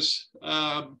interviews.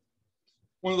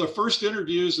 One of the first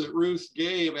interviews that Ruth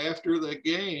gave after the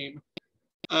game,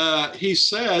 he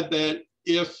said that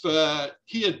if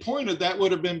he had pointed, that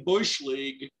would have been Bush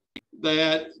League,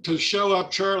 that to show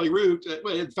up Charlie Root.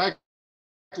 In fact,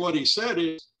 what he said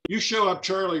is, you show up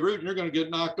Charlie Root and you're going to get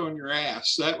knocked on your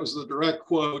ass. That was the direct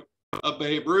quote of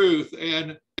Babe Ruth.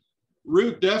 And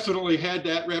Root definitely had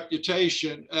that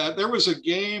reputation. There was a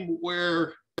game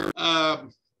where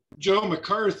Joe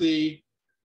McCarthy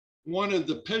wanted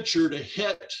the pitcher to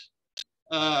hit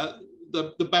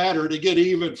the batter to get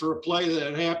even for a play that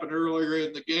had happened earlier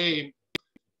in the game.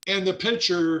 And the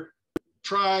pitcher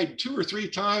tried 2 or 3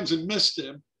 times and missed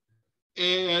him.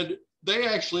 And they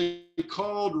actually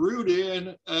called Root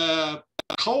in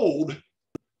cold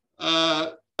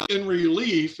in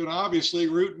relief. And obviously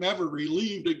Root never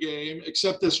relieved a game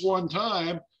except this one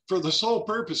time for the sole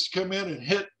purpose to come in and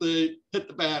hit the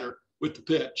batter with the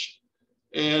pitch.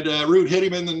 And Root hit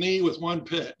him in the knee with one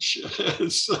pitch.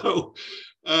 So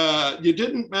you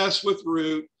didn't mess with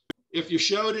Root. if you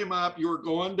showed him up, you were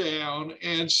going down.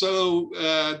 And so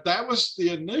that was the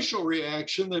initial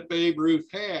reaction that Babe Ruth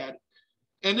had.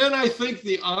 And then I think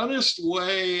the honest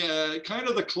way, kind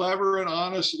of the clever and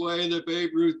honest way that Babe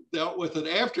Ruth dealt with it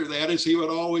after that is he would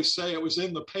always say it was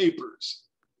in the papers,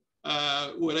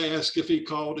 would ask if he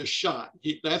called a shot.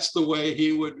 That's the way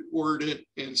he would word it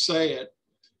and say it.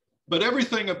 But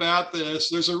everything about this,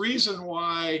 there's a reason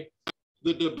why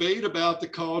the debate about the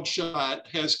called shot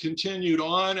has continued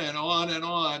on and on and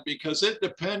on, because it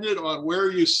depended on where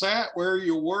you sat, where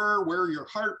you were, where your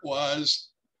heart was,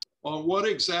 on what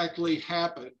exactly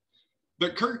happened.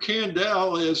 But Kurt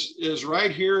Candell is right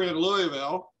here in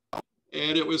Louisville,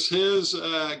 and it was his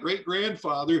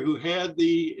great-grandfather who had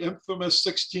the infamous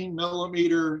 16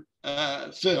 millimeter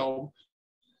film.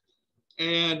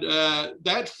 And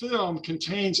that film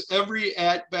contains every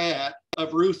at-bat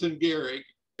of Ruth and Gehrig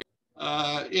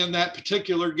in that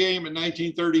particular game in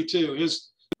 1932. His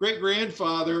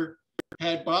great-grandfather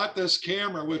had bought this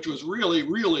camera, which was really,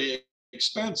 really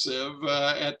expensive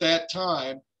at that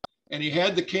time. And he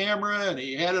had the camera and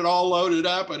he had it all loaded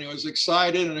up and he was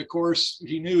excited. And of course,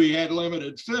 he knew he had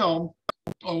limited film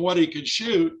on what he could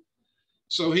shoot.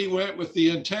 So he went with the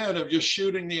intent of just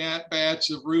shooting the at-bats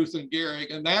of Ruth and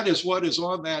Gehrig. And that is what is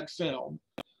on that film.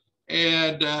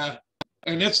 And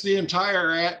it's the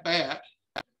entire at-bat.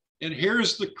 And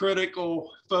here's the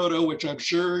critical photo, which I'm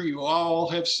sure you all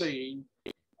have seen.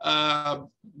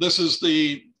 This is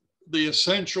the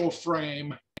essential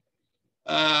frame.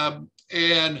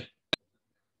 And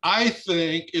I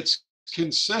think it's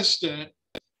consistent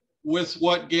with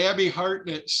what Gabby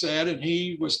Hartnett said, and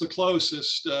he was the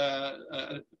closest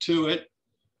to it,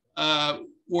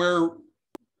 where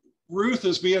Ruth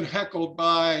is being heckled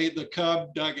by the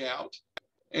Cub dugout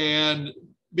and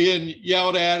being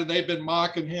yelled at, and they've been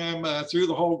mocking him through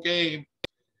the whole game.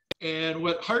 And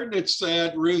what Hartnett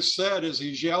said, Ruth said, is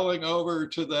he's yelling over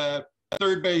to the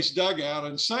third base dugout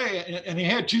and saying, and he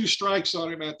had 2 strikes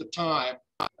on him at the time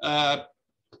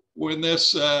when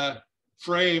this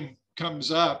frame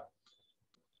comes up.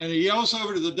 And he yells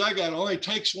over to the dugout, it only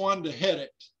takes 1 to hit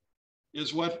it,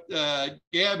 is what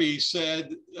Gabby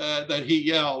said that he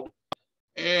yelled.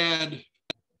 And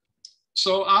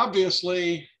so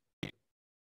obviously,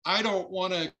 I don't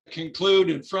want to conclude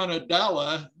in front of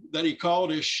Della that he called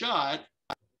his shot,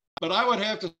 but I would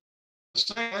have to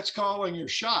say that's calling your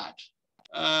shot.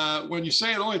 When you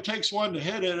say it only takes 1 to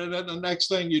hit it, and then the next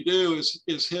thing you do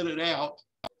is hit it out.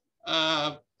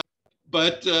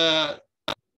 But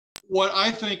what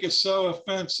I think is so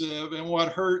offensive and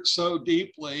what hurt so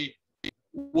deeply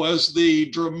was the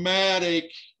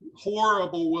dramatic,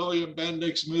 horrible William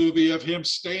Bendix movie of him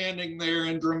standing there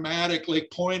and dramatically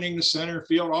pointing to center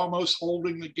field, almost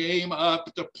holding the game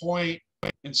up to point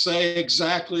and say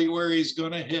exactly where he's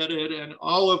going to hit it and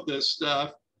all of this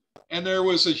stuff. And there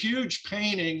was a huge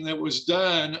painting that was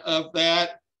done of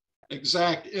that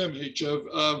exact image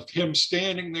of him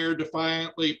standing there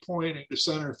defiantly pointing to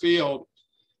center field.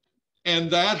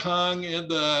 And that hung in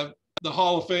the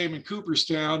Hall of Fame in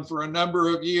Cooperstown for a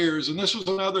number of years. And this was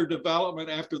another development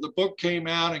after the book came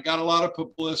out and got a lot of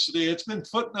publicity. It's been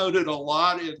footnoted a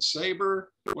lot in SABR.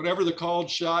 Whenever the called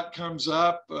shot comes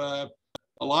up, a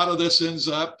lot of this ends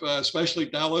up, especially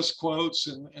Della's quotes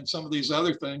and some of these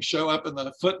other things show up in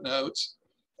the footnotes.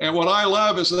 And what I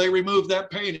love is they removed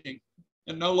that painting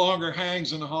and no longer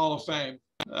hangs in the Hall of Fame.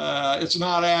 It's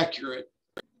not accurate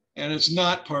and it's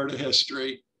not part of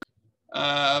history.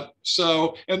 And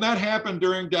that happened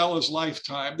during Della's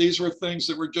lifetime. These were things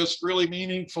that were just really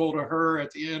meaningful to her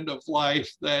at the end of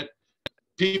life, that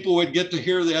people would get to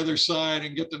hear the other side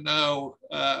and get to know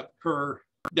her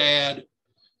dad.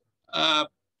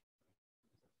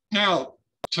 Now,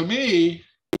 to me,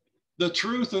 the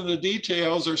truth and the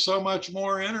details are so much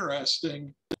more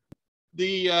interesting.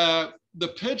 The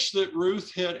pitch that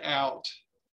Ruth hit out,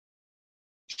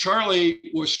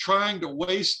 Charlie was trying to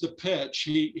waste the pitch.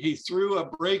 He threw a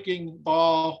breaking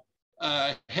ball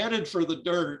headed for the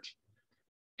dirt,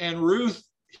 and Ruth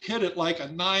hit it like a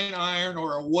 9-iron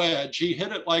or a wedge. He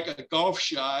hit it like a golf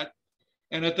shot.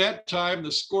 And at that time,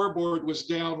 the scoreboard was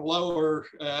down lower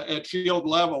at field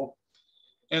level.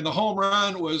 And the home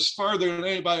run was farther than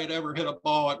anybody had ever hit a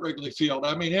ball at Wrigley Field.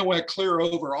 I mean, it went clear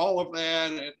over all of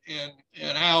that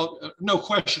and out. No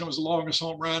question, it was the longest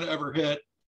home run ever hit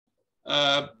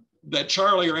that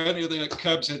Charlie or any of the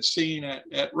Cubs had seen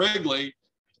at Wrigley.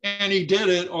 And he did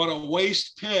it on a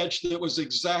waste pitch that was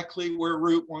exactly where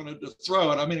Ruth wanted to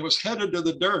throw it. I mean, it was headed to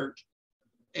the dirt,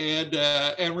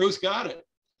 and Ruth got it.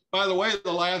 By the way,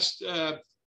 the last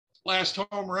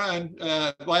home run,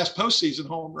 last postseason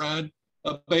home run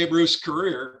of Babe Ruth's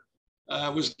career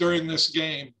was during this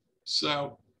game.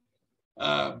 So,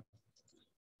 but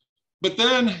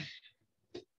then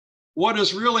what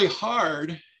is really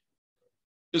hard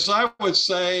is, I would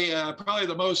say, probably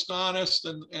the most honest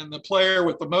and the player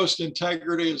with the most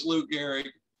integrity is Lou Gehrig.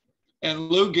 And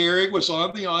Lou Gehrig was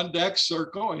on the on-deck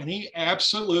circle, and he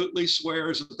absolutely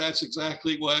swears that that's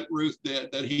exactly what Ruth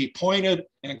did, that he pointed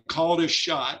and called his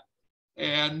shot,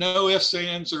 and no ifs,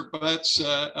 ands, or buts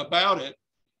about it.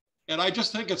 And I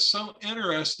just think it's so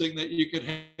interesting that you could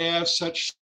have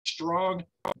such strong,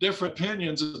 different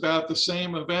opinions about the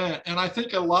same event. And I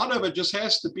think a lot of it just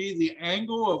has to be the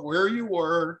angle of where you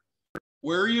were,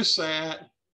 where you sat,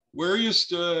 where you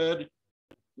stood,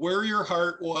 where your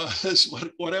heart was,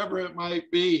 whatever it might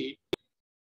be.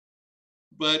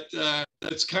 But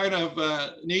it's kind of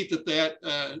neat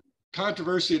that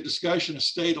controversy and discussion has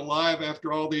stayed alive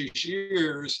after all these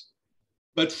years.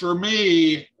 But for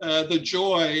me, the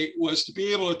joy was to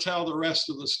be able to tell the rest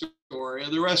of the story.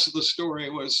 And the rest of the story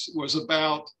was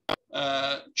about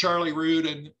Charlie Root.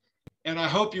 And I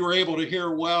hope you were able to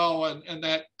hear well and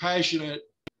that passionate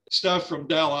stuff from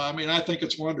Della. I mean, I think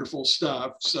it's wonderful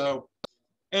stuff. So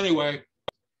anyway,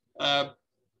 I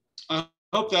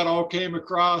hope that all came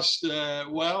across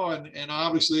well. And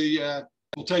obviously,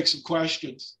 we'll take some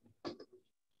questions.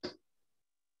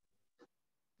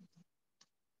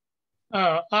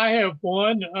 I have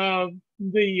one.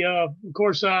 Of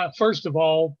course, first of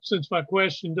all, since my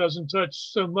question doesn't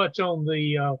touch so much on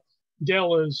the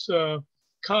Della's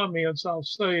comments, I'll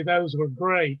say those were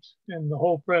great, and the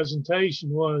whole presentation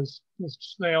was, Mr.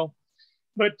 Snell.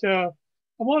 But I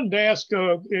wanted to ask,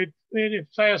 it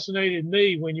fascinated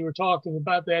me when you were talking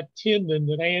about that tendon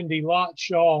that Andy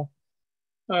Lotshaw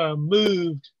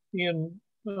moved in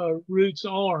Root's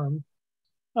arm.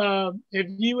 Have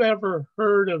you ever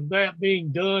heard of that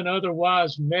being done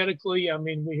otherwise medically? I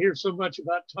mean, we hear so much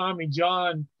about Tommy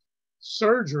John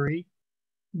surgery,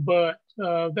 but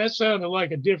that sounded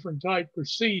like a different type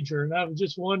procedure. And I was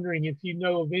just wondering if you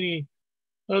know of any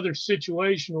other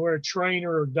situation where a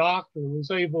trainer or doctor was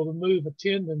able to move a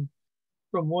tendon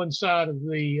from one side of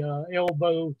the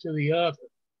elbow to the other.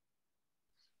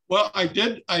 Well, I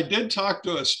did talk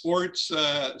to a sports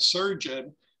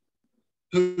surgeon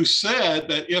who said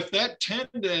that if that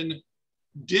tendon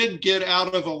did get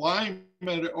out of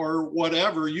alignment or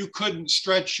whatever, you couldn't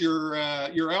stretch your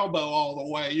elbow all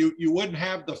the way. You wouldn't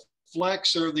have the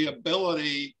flex or the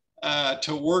ability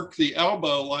to work the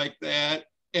elbow like that.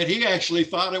 And he actually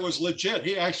thought it was legit.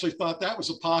 He actually thought that was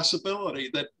a possibility,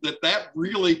 that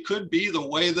really could be the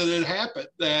way that it happened.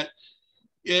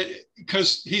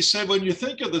 Because he said, when you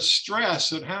think of the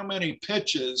stress and how many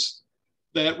pitches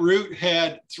that Root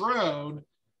had thrown,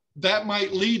 that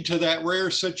might lead to that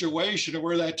rare situation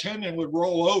where that tendon would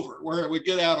roll over, where it would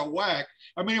get out of whack.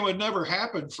 I mean, it would never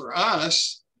happen for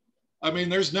us. I mean,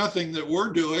 there's nothing that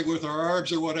we're doing with our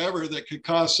arms or whatever that could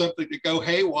cause something to go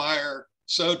haywire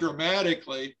so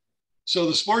dramatically. So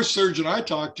the sports surgeon I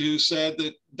talked to said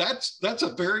that that's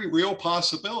a very real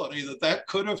possibility that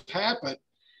could have happened.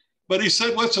 But he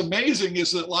said what's amazing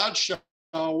is that Lotshaw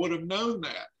would have known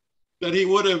that he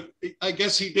would have, I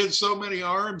guess he did so many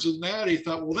arms and that he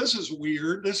thought, well, this is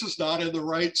weird. This is not in the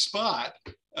right spot.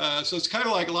 So it's kind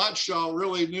of like Lotshaw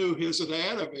really knew his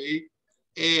anatomy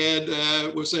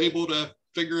and was able to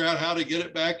figure out how to get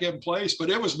it back in place.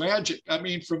 But it was magic. I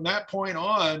mean, from that point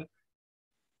on,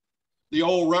 the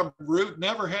old rubber Root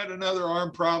never had another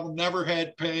arm problem, never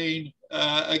had pain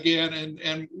again,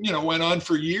 and went on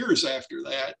for years after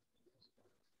that.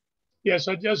 Yes,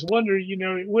 I just wondered,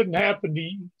 it wouldn't happen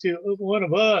to one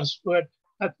of us, but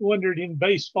I wondered in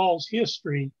baseball's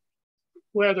history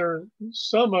whether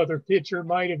some other pitcher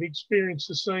might have experienced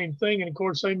the same thing. And of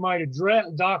course, they might address,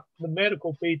 the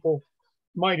medical people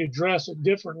might address it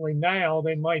differently now.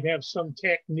 They might have some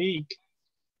technique,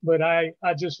 but I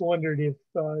just wondered if,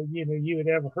 you had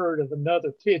ever heard of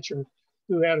another pitcher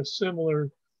who had a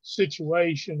similar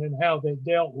situation and how they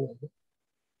dealt with it.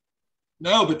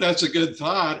 No, but that's a good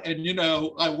thought. And,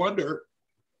 I wonder,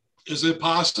 is it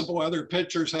possible other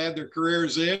pitchers had their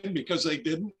careers in because they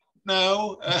didn't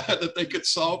know that they could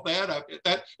solve that?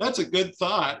 That's a good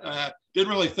thought.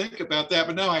 Didn't really think about that,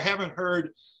 but no, I haven't heard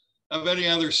of any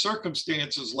other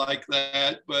circumstances like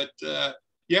that. But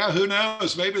yeah, who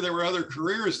knows? Maybe there were other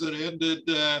careers that ended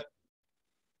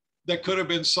that could have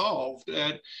been solved.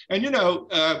 And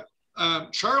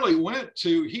Charlie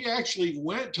actually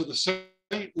went to the St.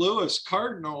 Louis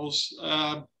Cardinals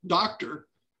doctor,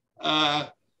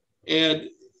 and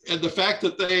the fact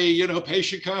that they,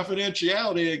 patient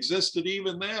confidentiality existed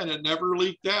even then, it never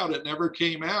leaked out, it never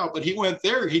came out. But he went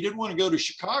there. He didn't want to go to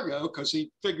Chicago because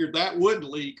he figured that would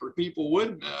leak or people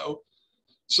wouldn't know.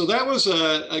 so that was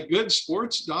a good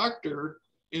sports doctor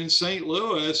in St.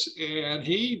 Louis, and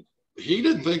he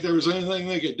didn't think there was anything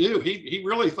they could do. He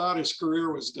really thought his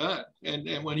career was done.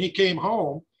 And when he came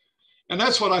home, and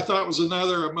that's what I thought was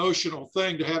another emotional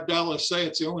thing, to have Della say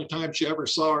it's the only time she ever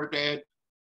saw her dad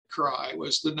cry,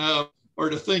 was to know, or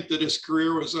to think that his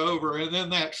career was over. And then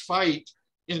that fight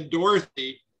in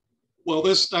Dorothy, well,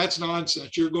 that's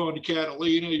nonsense. You're going to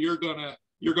Catalina, you're gonna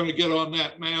get on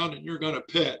that mound and you're gonna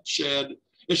pitch. And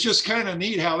it's just kind of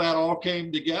neat how that all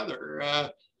came together,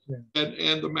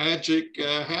 and the magic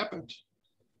happened.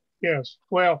 Yes.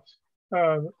 Well,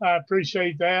 I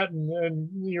appreciate that, and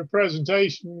your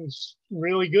presentation is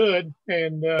really good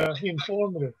and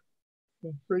informative.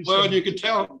 Well, and you can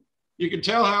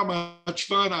tell how much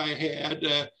fun I had.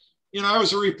 I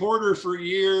was a reporter for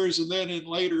years, and then in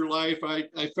later life, I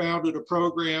founded a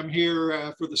program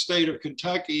here for the state of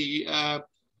Kentucky.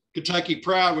 Kentucky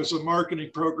Proud was a marketing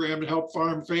program to help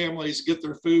farm families get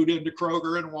their food into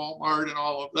Kroger and Walmart and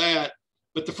all of that.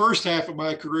 But the first half of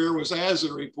my career was as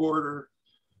a reporter.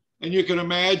 And you can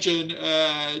imagine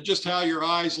just how your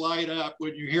eyes light up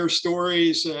when you hear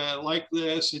stories like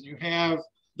this, and you have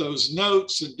those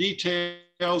notes and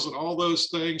details and all those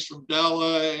things from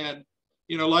Della. And,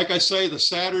 like I say, the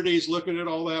Saturdays looking at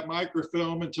all that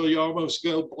microfilm until you almost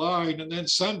go blind. And then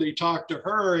Sunday talk to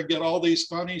her and get all these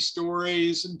funny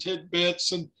stories and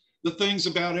tidbits and the things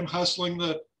about him hustling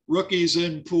the rookies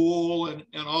in pool and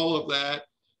all of that.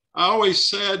 I always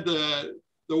said the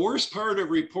worst part of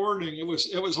reporting, it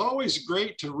was always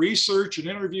great to research and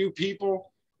interview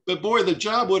people, but boy, the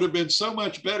job would have been so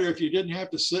much better if you didn't have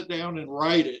to sit down and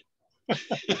write it.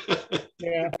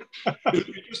 Yeah. You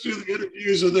just do the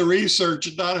interviews and the research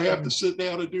and not have to sit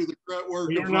down and do the grunt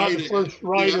work. You're not the first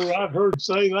writer I've heard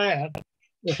say that.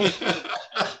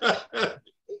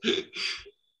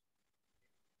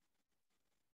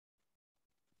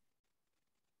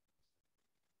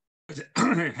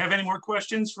 Have any more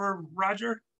questions for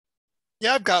Roger?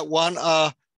 Yeah, I've got one.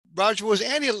 Roger, was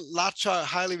Andy Latshaw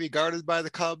highly regarded by the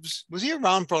Cubs? Was he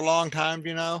around for a long time, do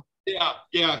you know?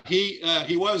 Yeah.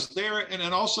 He was there, and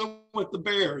then also with the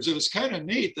Bears. It was kind of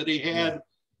neat that he had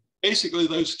basically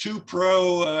those two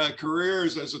pro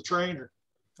careers as a trainer.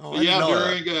 Oh,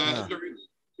 during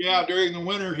the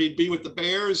winter he'd be with the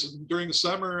Bears, and during the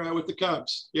summer with the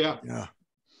Cubs. Yeah.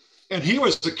 And he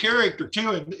was a character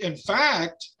too. In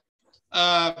fact,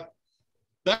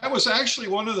 that was actually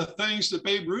one of the things that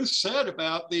Babe Ruth said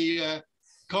about the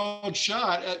called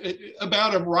shot,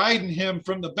 about him riding him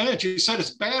from the bench. He said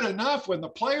it's bad enough when the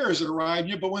players are riding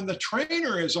you, but when the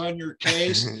trainer is on your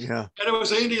case, and it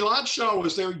was Andy Latshaw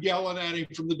was there yelling at him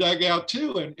from the dugout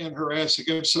too and harassing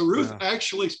him. So Ruth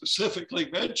actually specifically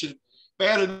mentioned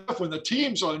bad enough when the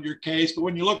team's on your case, but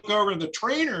when you look over and the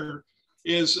trainer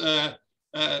is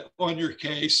on your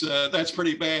case, that's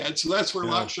pretty bad. So that's where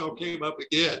Latshaw came up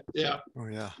again. Yeah. Oh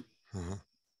yeah.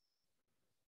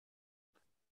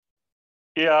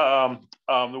 Yeah.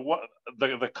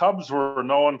 The Cubs were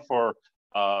known for,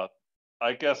 I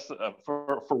guess,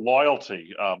 for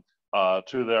loyalty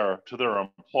to their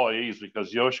employees,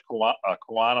 because Yosh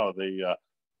Kawano, the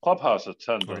clubhouse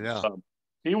attendant,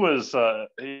 he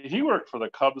worked for the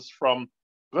Cubs from,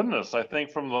 goodness, I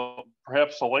think from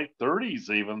perhaps the late 30s,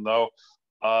 even though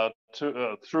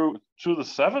through the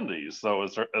 70s, though,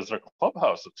 as their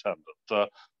clubhouse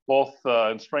attendant, both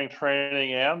in spring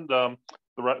training and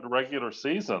the regular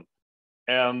season.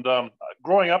 And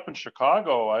growing up in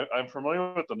Chicago, I'm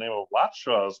familiar with the name of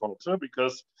Latshaw as well too,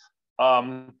 because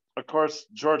of course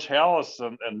George Halas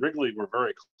and Wrigley were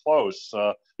very close.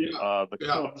 The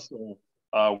Cubs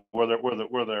were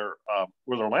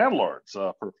their landlords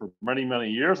for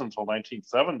many years until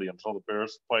 1970, until the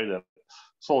Bears played at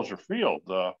Soldier Field,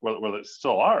 where they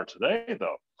still are today,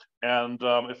 though. And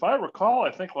if I recall,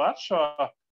 I think Latshaw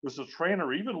was a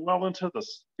trainer even well into the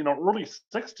early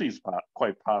 60s,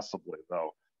 quite possibly,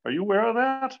 though. Are you aware of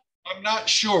that? I'm not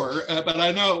sure, but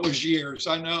I know it was years.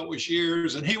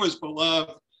 And he was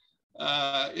beloved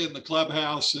in the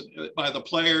clubhouse and by the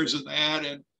players and that.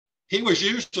 And he was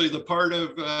usually the part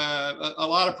of a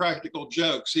lot of practical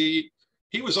jokes. He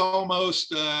was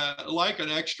almost like an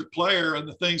extra player in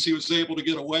the things he was able to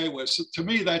get away with. So to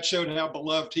me, that showed how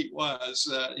beloved he was.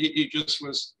 He just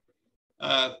was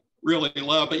really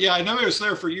loved. But yeah, I know he was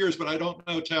there for years, but I don't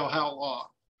know how long.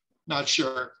 Not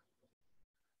sure.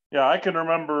 Yeah, I can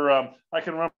remember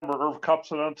Irv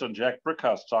Kupcident and Jack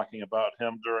Brickhouse talking about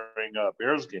him during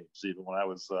Bears games, even when I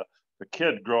was a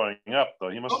kid growing up. Though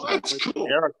he must have been a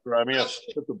character. I mean, if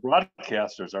the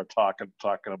broadcasters are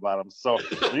talking about him. So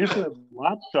when you said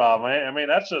Latshaw, I mean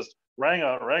that just rang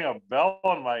a bell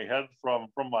in my head from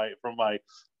my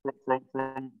from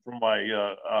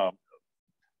my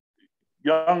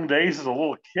young days as a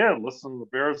little kid, listening to the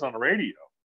Bears on the radio.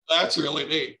 That's really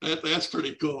neat. That's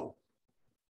pretty cool.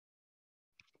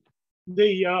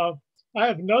 I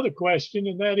have another question,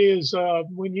 and that is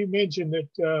when you mentioned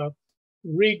that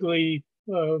Wrigley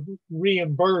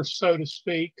reimbursed, so to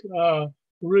speak,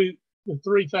 Ruth the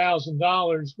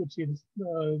 $3,000, which he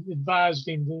advised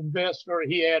him to invest, or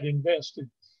he had invested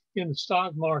in the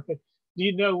stock market. Do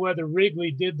you know whether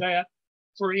Wrigley did that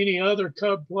for any other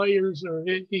Cub players, or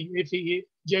if he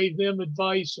gave them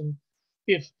advice, and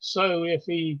if so, if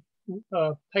he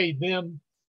paid them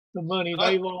the money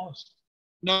they lost?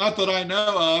 Not that I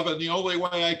know of, and the only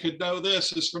way I could know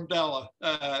this is from Della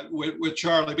with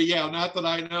Charlie. But yeah, not that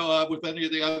I know of with any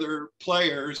of the other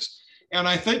players. And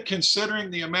I think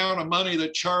considering the amount of money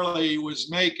that Charlie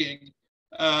was making,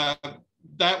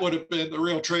 that would have been the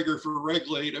real trigger for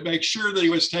Wrigley to make sure that he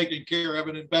was taking care of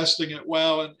and investing it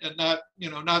well, and not,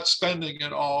 not spending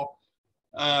it all.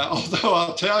 Although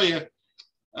I'll tell you,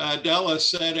 Della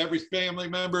said every family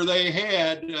member they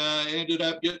had ended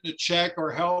up getting a check or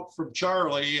help from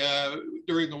Charlie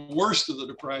during the worst of the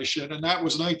Depression. And that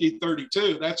was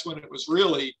 1932. That's when it was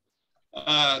really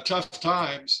tough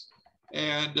times.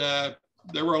 And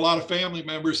there were a lot of family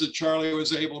members that Charlie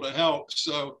was able to help.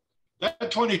 So that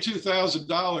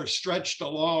 $22,000 stretched a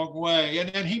long way. And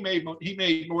then he made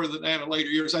more than that in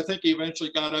later years. I think he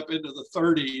eventually got up into the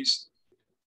 30s.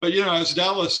 But, as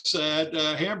Dallas said,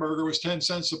 hamburger was 10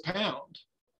 cents a pound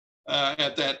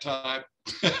at that time.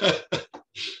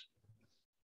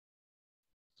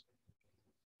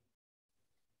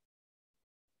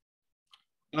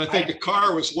 And I think a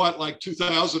car was like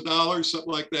 $2,000,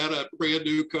 something like that, a brand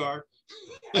new car.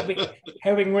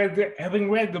 having read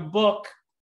the book,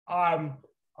 I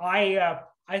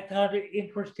thought it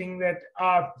interesting that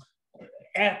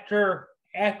after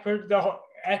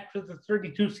the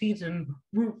 32 season,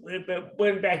 Ruth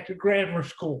went back to grammar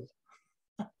school.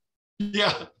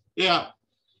 Yeah.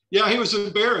 He was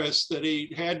embarrassed that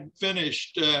he hadn't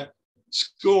finished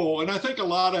school. And I think a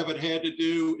lot of it had to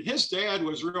do, his dad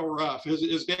was real rough.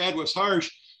 His dad was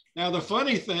harsh. Now, the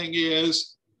funny thing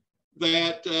is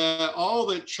that all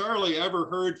that Charlie ever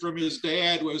heard from his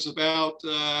dad was about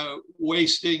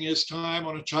wasting his time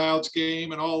on a child's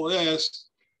game and all this.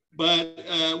 But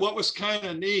what was kind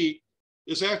of neat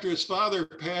is after his father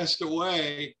passed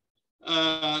away,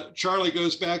 Charlie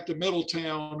goes back to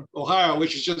Middletown, Ohio,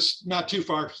 which is just not too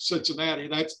far from Cincinnati.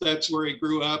 That's where he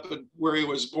grew up and where he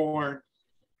was born.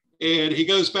 And he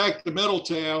goes back to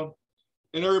Middletown,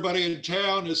 and everybody in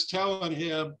town is telling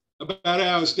him about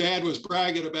how his dad was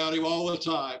bragging about him all the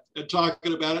time and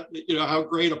talking about it, how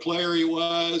great a player he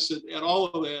was and all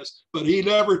of this. But he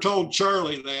never told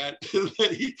Charlie that.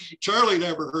 Charlie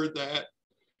never heard that.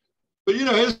 But,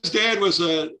 his dad was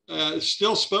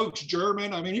still spoke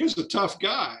German. I mean, he was a tough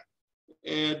guy.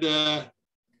 And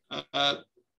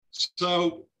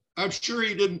so I'm sure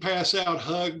he didn't pass out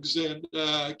hugs and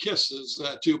kisses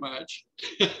too much.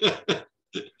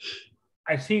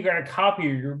 I see you got a copy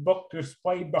of your book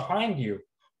displayed behind you.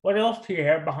 What else do you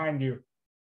have behind you?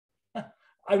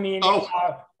 I mean,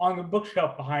 on the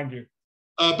bookshelf behind you.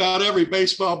 About every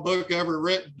baseball book ever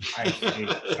written.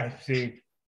 I see.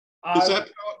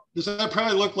 Does that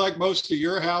probably look like most of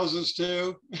your houses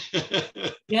too?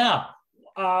 Yeah.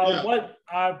 What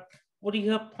do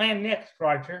you have planned next,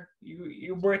 Roger?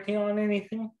 You working on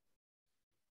anything?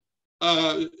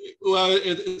 Well,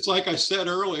 it's like I said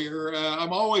earlier,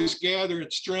 I'm always gathering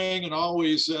string and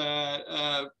always,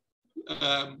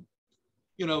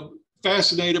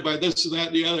 fascinated by this and that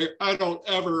and the other. I don't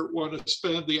ever want to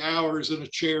spend the hours in a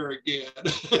chair again.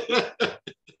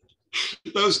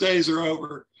 Those days are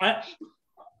over.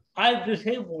 I'm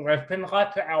disabled. I spend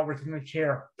lots of hours in the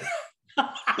chair.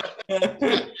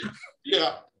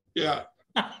 Yeah.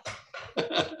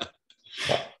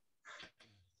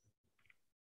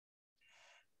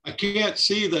 I can't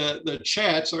see the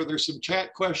chats. Are there some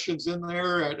chat questions in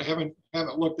there? I haven't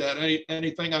looked at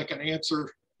anything I can answer.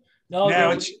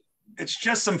 No, it's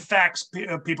just some facts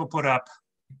people put up.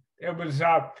 It was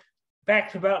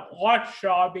facts about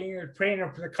Watshaw being a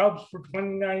trainer for the Cubs for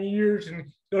 29 years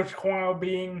and Yoshi Kawano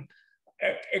being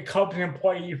a Cubs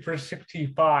employee for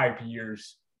 65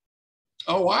 years.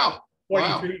 Oh, wow.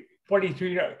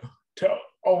 43 to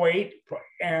 08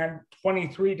 and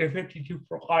 23 to 52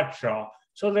 for Watshaw.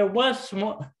 So there was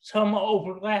some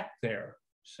overlap there.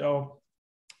 So,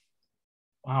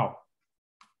 wow.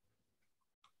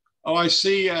 Oh, I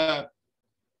see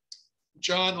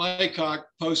John Laycock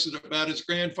posted about his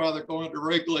grandfather going to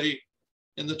Wrigley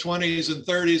in the 20s and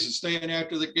 30s and staying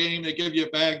after the game. They give you a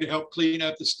bag to help clean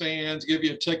up the stands, give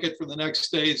you a ticket for the next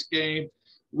day's game.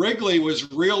 Wrigley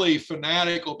was really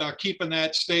fanatical about keeping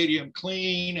that stadium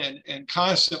clean and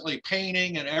constantly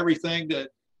painting and everything to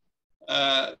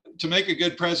make a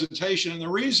good presentation. And the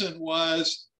reason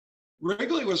was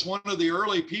Wrigley was one of the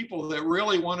early people that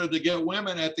really wanted to get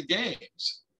women at the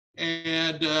games.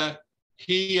 And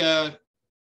he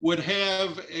would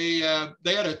have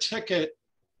they had a ticket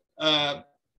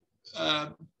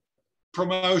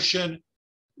promotion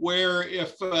where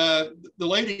if the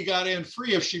lady got in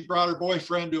free if she brought her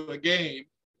boyfriend to a game.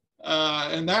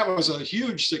 And that was a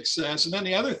huge success. And then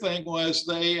the other thing was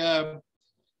they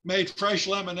made fresh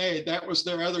lemonade. That was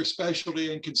their other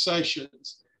specialty in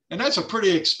concessions. And that's a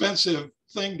pretty expensive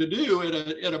thing to do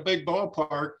at a big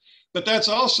ballpark. But that's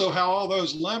also how all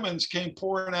those lemons came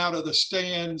pouring out of the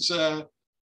stands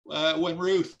when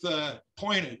Ruth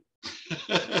pointed.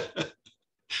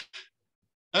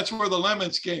 That's where the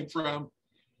lemons came from.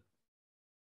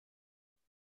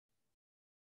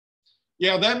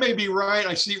 Yeah, that may be right.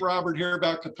 I see Robert here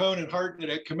about Capone and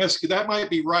Hartnett at Comiskey. That might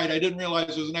be right. I didn't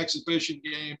realize it was an exhibition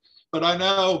game, but I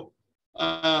know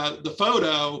the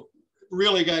photo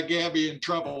really got Gabby in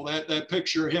trouble. That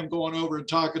picture of him going over and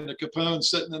talking to Capone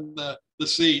sitting in the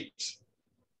seats.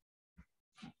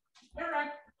 All right.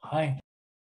 Hi.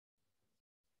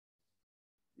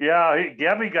 Yeah,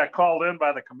 Gabby got called in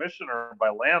by the commissioner, by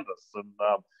Landis, and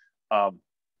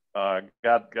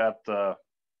got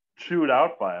chewed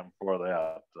out by him for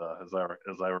that, as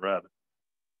I read.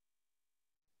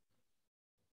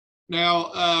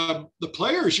 Now, the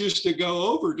players used to go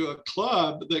over to a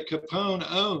club that Capone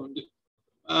owned.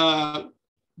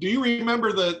 Do you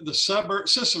remember the suburb?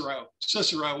 Cicero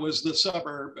was the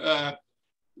suburb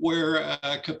where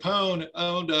Capone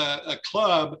owned a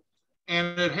club,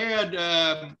 and it had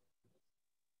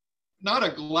not a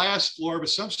glass floor, but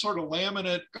some sort of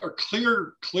laminate or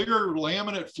clear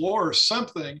laminate floor or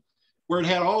something, where it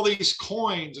had all these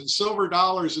coins and silver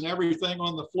dollars and everything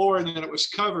on the floor, and then it was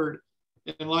covered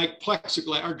in like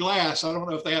plexiglass or glass. I don't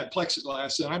know if they had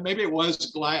plexiglass then. Maybe it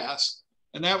was glass,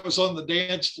 and that was on the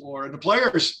dance floor. And the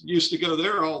players used to go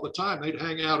there all the time. They'd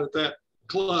hang out at that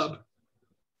club.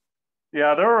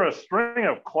 Yeah, there were a string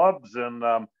of clubs in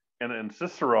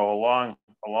Cicero along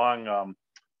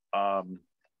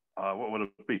what would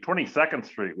it be, 22nd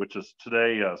Street, which is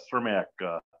today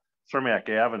Cermak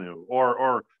Avenue,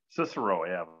 or Cicero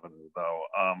Avenue, though.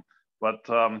 But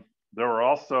there were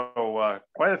also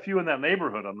quite a few in that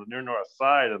neighborhood on the near north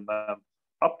side, and then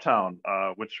Uptown,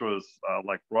 which was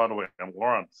like Broadway and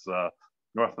Lawrence,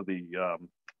 north of the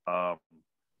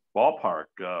ballpark,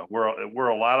 where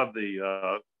a lot of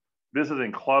the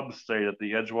visiting clubs stayed at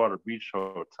the Edgewater Beach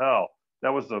Hotel.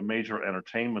 That was a major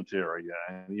entertainment area,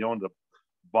 and he owned a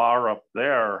bar up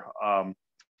there. I'm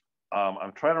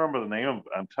trying to remember the name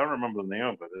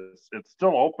of it. It's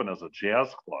still open as a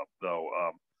jazz club, though.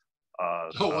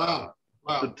 Wow.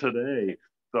 Today,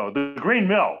 so the Green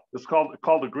Mill. It's called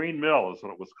the Green Mill, is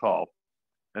what it was called.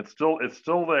 It's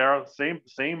still there.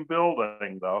 Same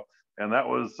building, though, and that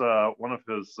was one of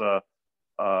his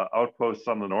outposts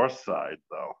on the north side,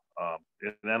 though,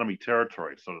 in enemy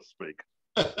territory, so to speak.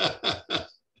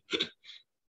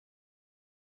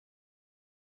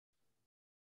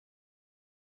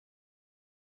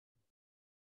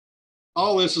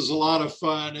 All this is a lot of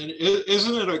fun, and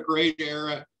isn't it a great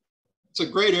era? It's a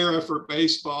great era for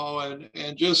baseball,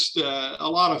 and just a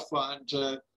lot of fun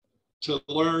to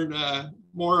learn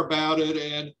more about it.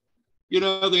 And you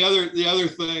know, the other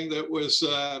thing that was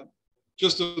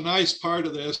just a nice part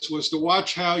of this was to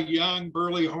watch how young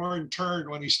Burley Horn turned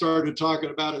when he started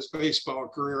talking about his baseball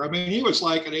career. I mean, he was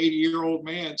like an 80-year-old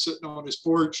man sitting on his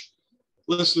porch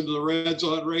listening to the Reds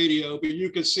on radio, but you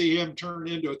could see him turn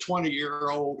into a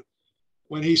 20-year-old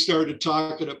when he started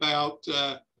talking about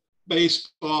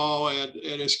baseball and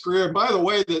his career. And by the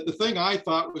way, the thing I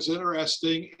thought was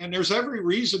interesting, and there's every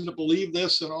reason to believe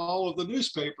this in all of the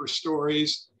newspaper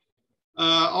stories,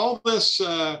 all this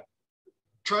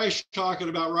trash talking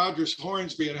about Roger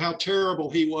Hornsby and how terrible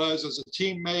he was as a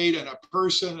teammate and a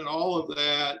person and all of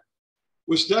that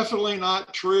was definitely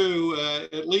not true,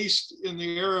 at least in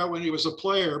the era when he was a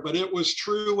player, but it was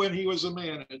true when he was a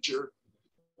manager.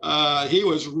 He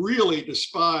was really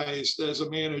despised as a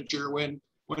manager when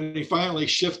he finally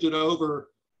shifted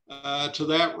over to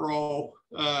that role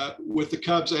with the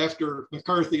Cubs after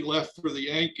McCarthy left for the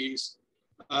Yankees.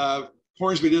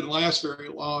 Hornsby didn't last very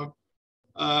long.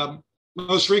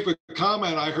 Most frequent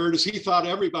comment I heard is he thought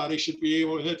everybody should be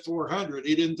able to hit 400.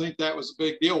 He didn't think that was a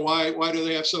big deal. Why do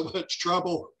they have so much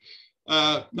trouble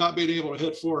not being able to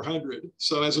hit 400.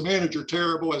 So as a manager,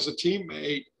 terrible. As a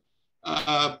teammate,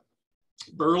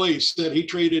 Burley said he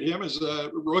treated him as a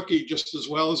rookie just as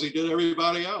well as he did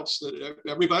everybody else, that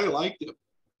everybody liked him.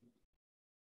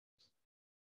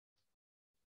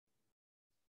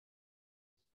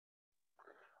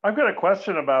 I've got a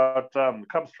question about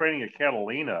Cubs training at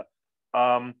Catalina.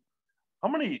 How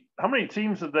many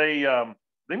teams did they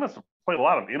must have played a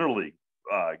lot of interleague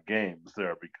games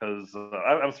there, because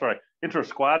I'm sorry,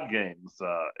 inter-squad games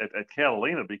at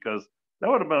Catalina, because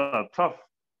that would have been a tough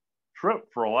trip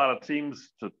for a lot of teams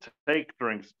to take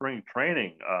during spring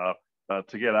training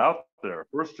to get out there.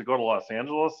 First to go to Los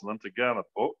Angeles and then to get on a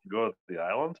boat and go to the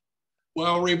island.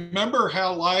 Well, remember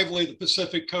how lively the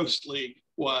Pacific Coast League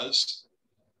was.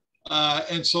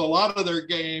 And so a lot of their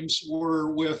games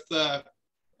were with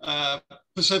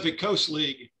Pacific Coast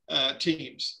League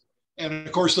teams. And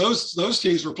of course, those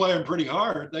teams were playing pretty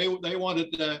hard. They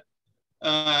wanted to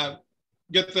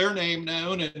get their name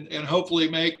known and hopefully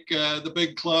make the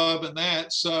big club and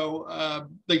that. So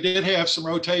they did have some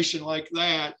rotation like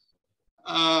that.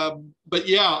 But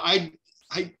yeah, I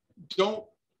don't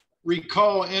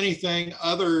recall anything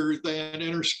other than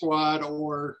inter-squad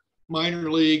or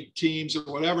minor league teams or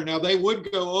whatever. Now they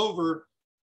would go over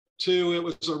to, it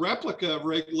was a replica of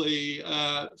Wrigley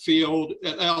Field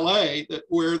at LA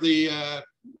where the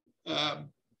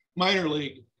minor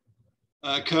league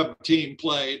Cub team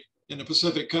played in the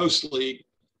Pacific Coast League.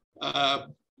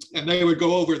 And they would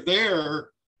go over there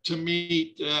to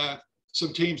meet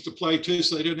some teams to play too,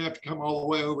 so they didn't have to come all the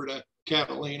way over to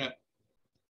Catalina.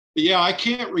 But yeah, I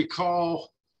can't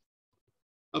recall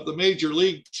of the major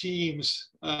league teams.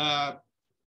 I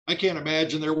can't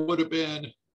imagine there would have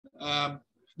been.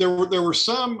 There were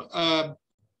some.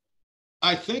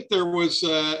 I think there was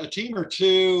a team or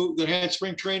two that had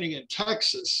spring training in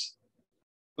Texas,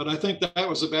 but I think that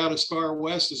was about as far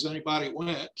west as anybody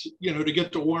went. To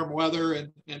get to warm weather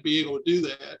and be able to do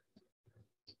that.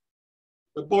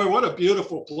 But boy, what a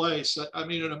beautiful place! I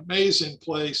mean, an amazing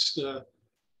place to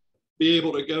be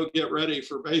able to go get ready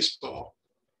for baseball.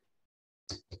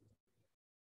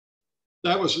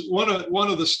 That was one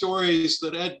of the stories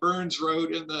that Ed Burns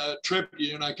wrote in the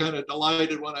Tribune. I kind of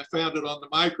delighted when I found it on the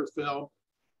microfilm.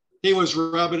 He was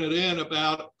rubbing it in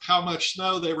about how much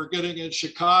snow they were getting in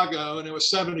Chicago, and it was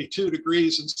 72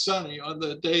 degrees and sunny on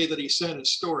the day that he sent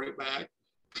his story back.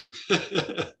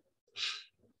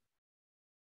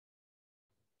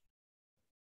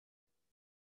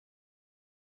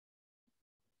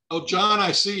 Oh, John,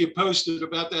 I see you posted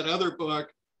about that other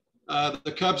book,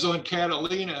 The Cubs on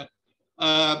Catalina.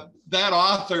 That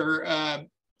author,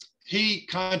 he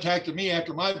contacted me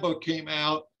after my book came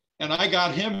out, and I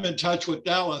got him in touch with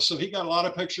Della. So he got a lot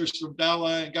of pictures from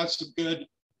Della and got some good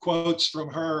quotes from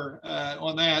her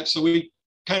on that. So we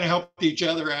kind of helped each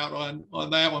other out on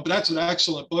that one. But that's an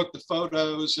excellent book, the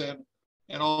photos and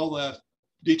all the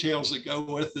details that go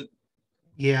with it.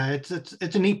 Yeah, it's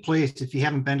a neat place. If you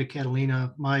haven't been to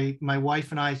Catalina, my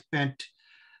wife and I spent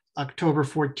October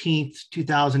 14th,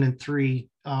 2003,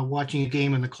 watching a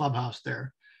game in the clubhouse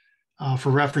there. For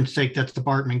reference sake, that's the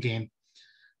Bartman game.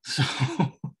 So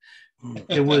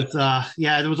it was,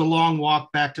 there was a long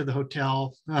walk back to the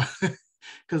hotel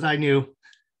because I knew.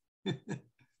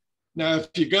 Now,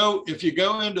 if you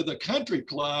go into the country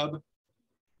club,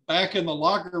 back in the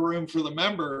locker room for the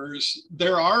members,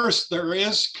 there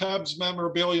is Cubs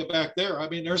memorabilia back there. I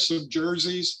mean, there's some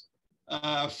jerseys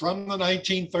from the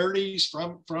 1930s,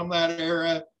 from that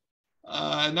era.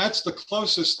 And that's the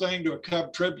closest thing to a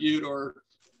Cub tribute or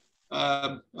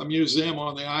a museum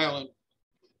on the island,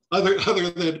 other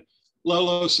than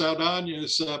Lolo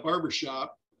Saldana's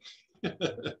barbershop.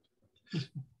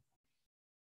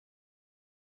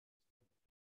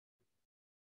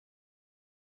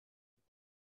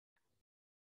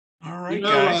 All right,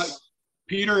 guys.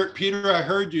 Peter, I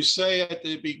heard you say at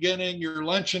the beginning your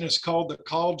luncheon is called the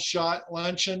Called Shot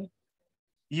Luncheon.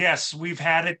 Yes, we've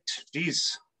had it,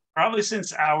 geez, probably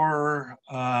since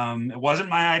it wasn't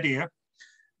my idea,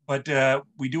 but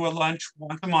we do a lunch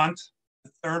once a month,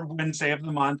 the third Wednesday of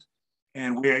the month.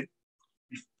 And we,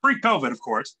 pre-COVID, of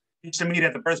course, used to meet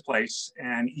at the birthplace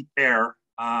and eat there.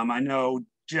 I know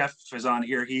Jeff is on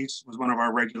here. He was one of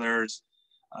our regulars.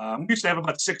 We used to have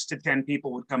about 6 to 10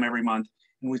 people would come every month,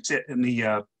 and we'd sit in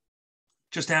the,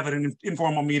 just have an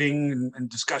informal meeting and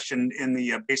discussion in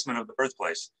the basement of the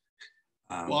birthplace.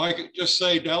 Well, I could just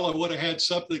say Della would have had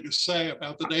something to say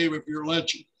about the name of your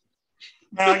luncheon.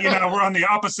 Well, we're on the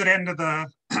opposite end of the,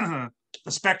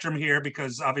 the spectrum here,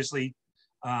 because obviously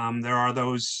there are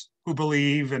those who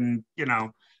believe and,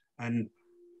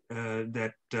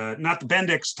 that not the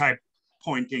Bendix type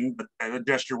pointing, but the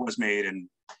gesture was made and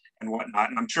whatnot.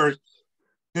 And I'm sure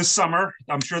this summer,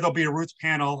 I'm sure there'll be a Ruth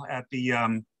panel at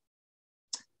the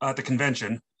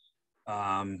convention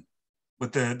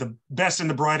with the best and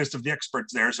the brightest of the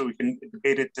experts there, so we can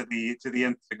debate it to the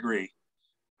nth degree.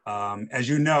 As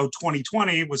you know,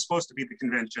 2020 was supposed to be the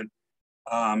convention,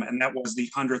 and that was the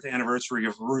 100th anniversary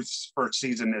of Ruth's first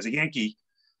season as a Yankee.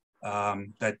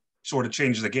 That sort of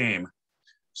changed the game.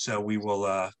 So we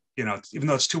will, you know, even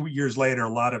though it's 2 years later,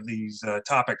 a lot of these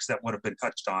topics that would have been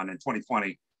touched on in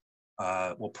 2020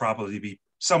 will probably be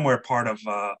somewhere part of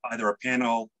either a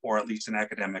panel or at least an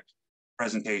academic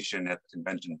presentation at the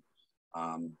convention.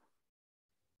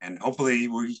 And hopefully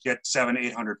we get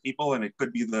 700-800 people, and it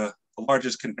could be the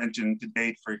largest convention to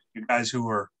date for you guys who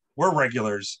were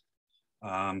regulars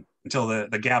until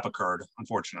the gap occurred,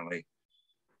 unfortunately.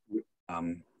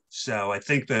 So I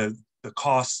think the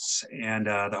costs and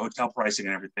the hotel pricing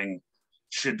and everything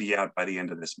should be out by the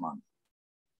end of this month.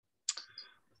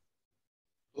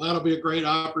 Well, that'll be a great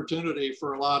opportunity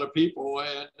for a lot of people,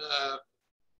 and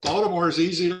Baltimore is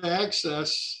easy to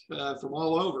access from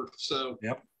all over. So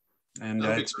yep, and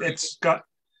it's got,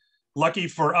 lucky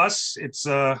for us, it's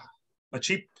a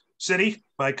cheap city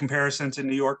by comparison to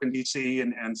New York and DC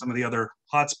and some of the other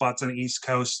hotspots on the East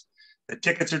Coast. The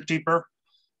tickets are cheaper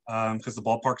because the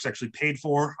ballpark's actually paid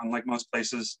for, unlike most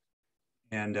places.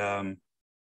 And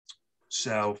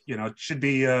so, you know, it should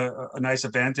be a nice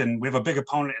event. And we have a big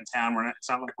opponent in town. It's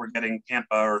not like we're getting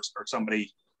Tampa or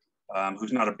somebody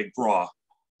who's not a big draw.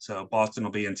 So Boston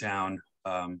will be in town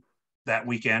that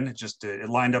weekend. It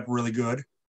lined up really good.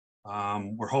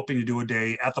 We're hoping to do a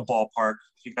day at the ballpark.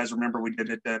 If you guys remember, we did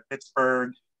it at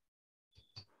Pittsburgh,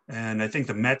 and I think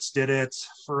the Mets did it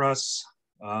for us.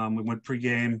 We went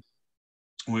pregame.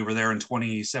 We were there in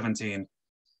 2017.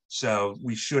 So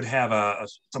we should have a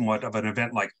somewhat of an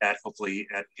event like that, hopefully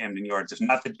at Camden Yards. If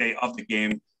not the day of the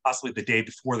game, possibly the day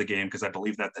before the game, because I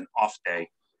believe that's an off day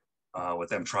with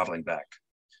them traveling back.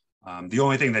 The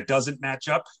only thing that doesn't match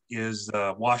up is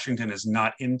Washington is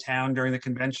not in town during the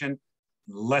convention.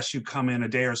 Unless you come in a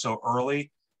day or so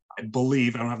early, I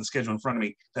believe, I don't have the schedule in front of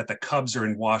me, that the Cubs are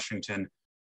in Washington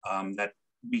that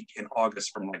week in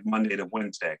August from like Monday to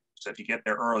Wednesday. So if you get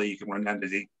there early, you can run down to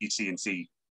DC and see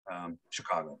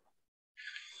Chicago.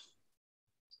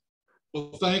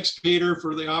 Well, thanks, Peter,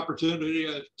 for the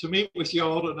opportunity to meet with you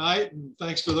all tonight. And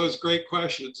thanks for those great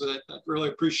questions. I really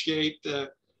appreciate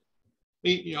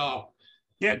meeting you all.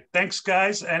 Yeah, thanks,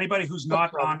 guys. Anybody who's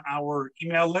not on our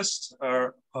email list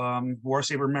or War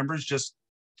Saber members, just,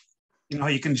 you know,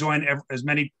 you can join as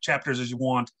many chapters as you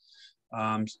want.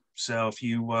 So if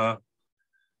you want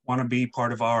to be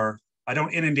part of our, I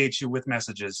don't inundate you with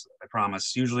messages, I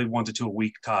promise, usually 1 to 2 a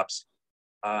week tops.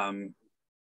 You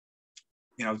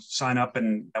know, sign up,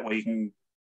 and that way you can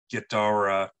get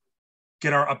our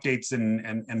updates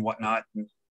and whatnot. And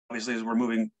obviously, as we're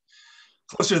moving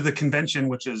closer to the convention,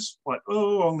 which is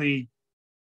only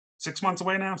 6 months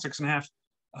away now,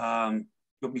 6.5.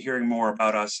 You'll be hearing more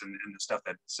about us and the stuff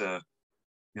that's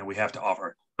you know, we have to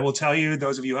offer. I will tell you,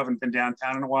 those of you who haven't been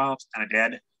downtown in a while, it's kind of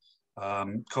dead.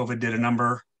 COVID did a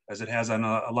number, as it has on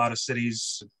a lot of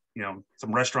cities. You know,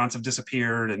 some restaurants have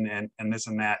disappeared and this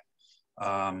and that.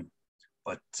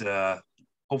 But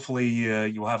hopefully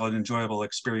you'll have an enjoyable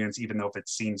experience, even though if it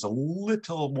seems a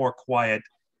little more quiet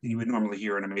than you would normally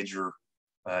hear in a major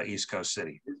East Coast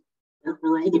city.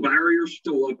 Are all the barriers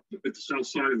still up at the south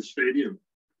side of the stadium?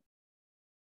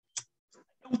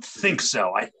 I don't think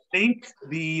so. I think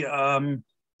you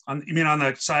mean on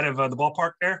the side of the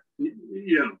ballpark there?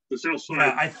 Yeah, the south side.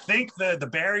 Yeah, I think the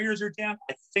barriers are down.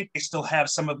 I think they still have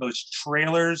some of those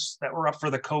trailers that were up for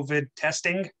the COVID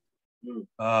testing.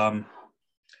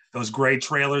 Those gray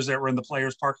trailers that were in the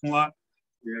players' parking lot.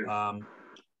 Yeah.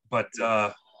 But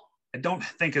I don't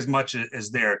think as much as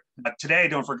there. Today,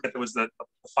 don't forget, there was the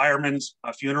fireman's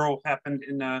funeral happened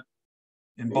in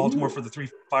Baltimore for the 3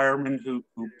 firemen who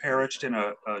perished in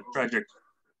a tragic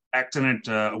accident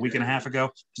a week and a half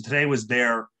ago. So today was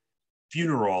their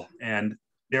funeral, and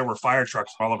there were fire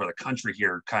trucks all over the country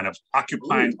here, kind of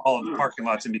occupying all of the parking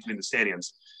lots in between the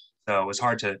stadiums. So it was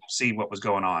hard to see what was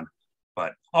going on.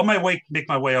 But on my way, make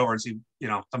my way over and see, you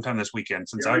know, sometime this weekend,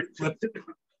 since I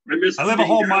live a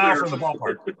whole mile from the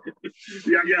ballpark.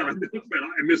 yeah.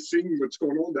 I miss seeing what's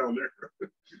going on down there.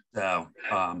 So,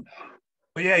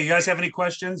 but yeah, you guys have any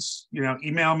questions? You know,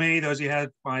 email me. Those of you had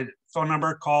my phone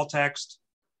number, call, text.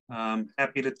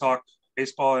 Happy to talk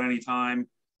baseball at any time.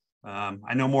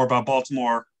 I know more about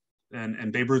Baltimore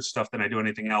and Babe Ruth stuff than I do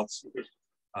anything else.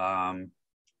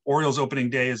 Orioles opening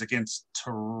day is against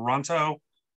Toronto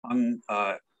on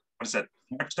what is that,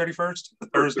 March 31st, the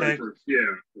Thursday. 31st. Yeah,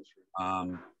 that's right.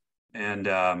 And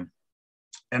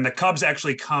the Cubs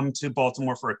actually come to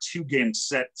Baltimore for a 2-game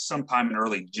set sometime in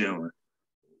early June.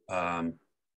 I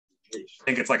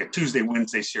think it's like a Tuesday,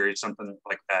 Wednesday series, something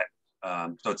like that.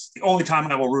 So it's the only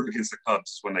time I will root against the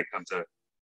Cubs is when they come to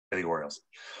the Orioles.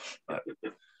 But,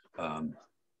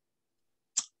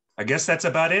 I guess that's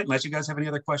about it. Unless you guys have any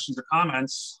other questions or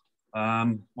comments,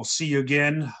 we'll see you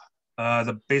again.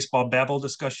 The Baseball Babble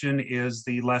discussion is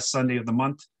the last Sunday of the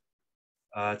month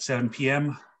at 7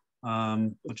 p.m.,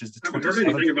 which is the 27th. I haven't heard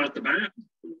anything about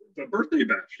the birthday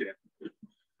bash yet.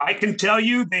 I can tell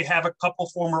you they have a couple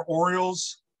former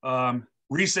Orioles,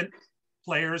 recent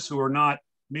players who are not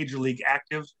major league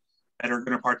active that are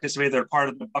going to participate. They're part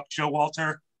of the Buck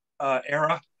Showalter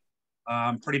era.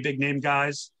 Pretty big name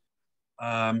guys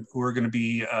who are going to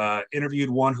be interviewed.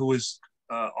 One who is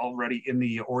already in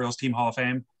the Orioles Team Hall of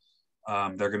Fame.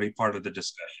 They're going to be part of the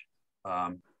discussion.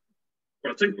 I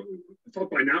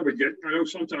thought by now I know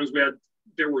sometimes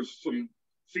there was some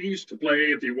fees to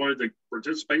play if you wanted to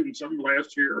participate in something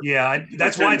last year. Yeah,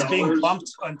 that's why it's being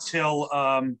bumped until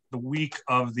the week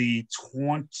of the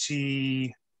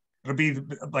 20. It'll be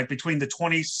like between the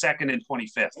 22nd and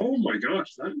 25th. Oh my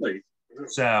gosh, that late.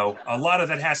 So a lot of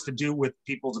that has to do with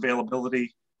people's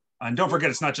availability. And don't forget,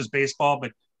 it's not just baseball,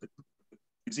 but the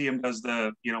museum does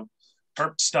the,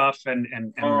 Terp stuff and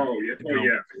and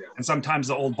sometimes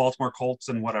the old Baltimore Colts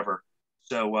and whatever.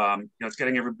 So, it's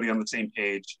getting everybody on the same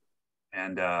page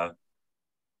and, but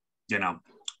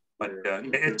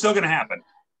it's still going to happen.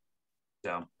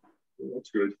 So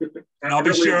that's good. And I'll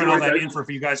be sharing all that info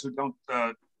for you guys who don't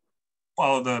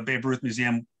follow the Babe Ruth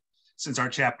Museum. Since our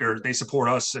chapter, they support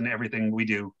us and everything we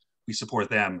do, we support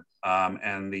them.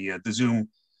 And the Zoom,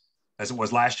 as it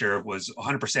was last year, was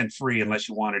 100% free unless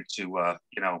you wanted to,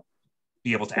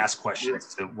 be able to ask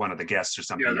questions to one of the guests or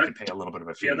something. You could pay a little bit of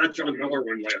a fee. Yeah, that John Miller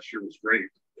one last year was great.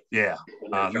 Yeah,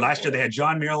 last year they had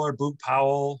John Miller, Boog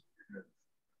Powell,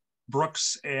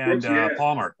 Brooks, and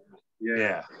Palmer.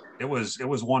 Yeah, it was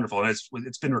wonderful, and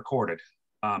it's been recorded.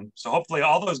 So hopefully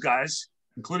all those guys,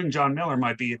 including John Miller,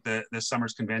 might be at this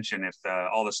summer's convention if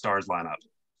all the stars line up.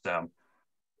 So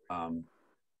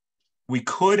we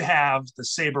could have the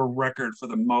SABR record for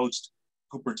the most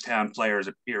Cooperstown players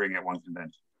appearing at one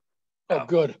convention. Oh,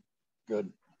 good.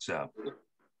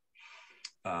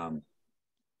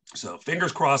 So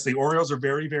fingers crossed. The Orioles are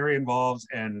very, very involved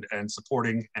and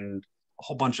supporting, and a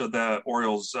whole bunch of the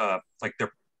Orioles, like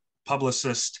their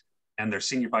publicist and their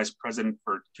senior vice president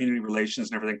for community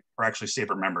relations and everything, are actually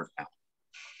SABR members now.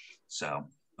 So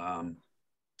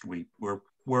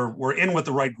we're in with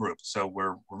the right group. So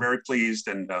we're very pleased,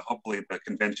 and hopefully the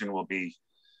convention will be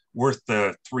worth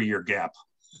the 3-year gap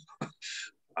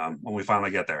when we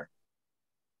finally get there.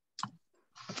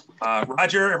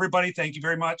 Roger, everybody, thank you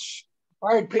very much. All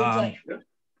right, Pete, thank you.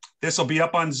 This will be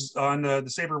up on the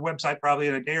SABR website probably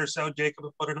in a day or so. Jacob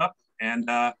will put it up. And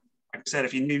like I said,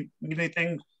 if you need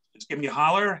anything, just give me a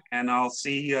holler, and I'll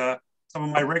see some of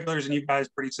my regulars and you guys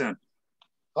pretty soon.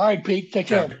 All right, Pete, take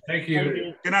care. Thank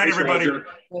you. Good night, everybody.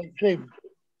 Thank you.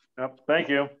 Yep, thank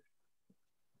you.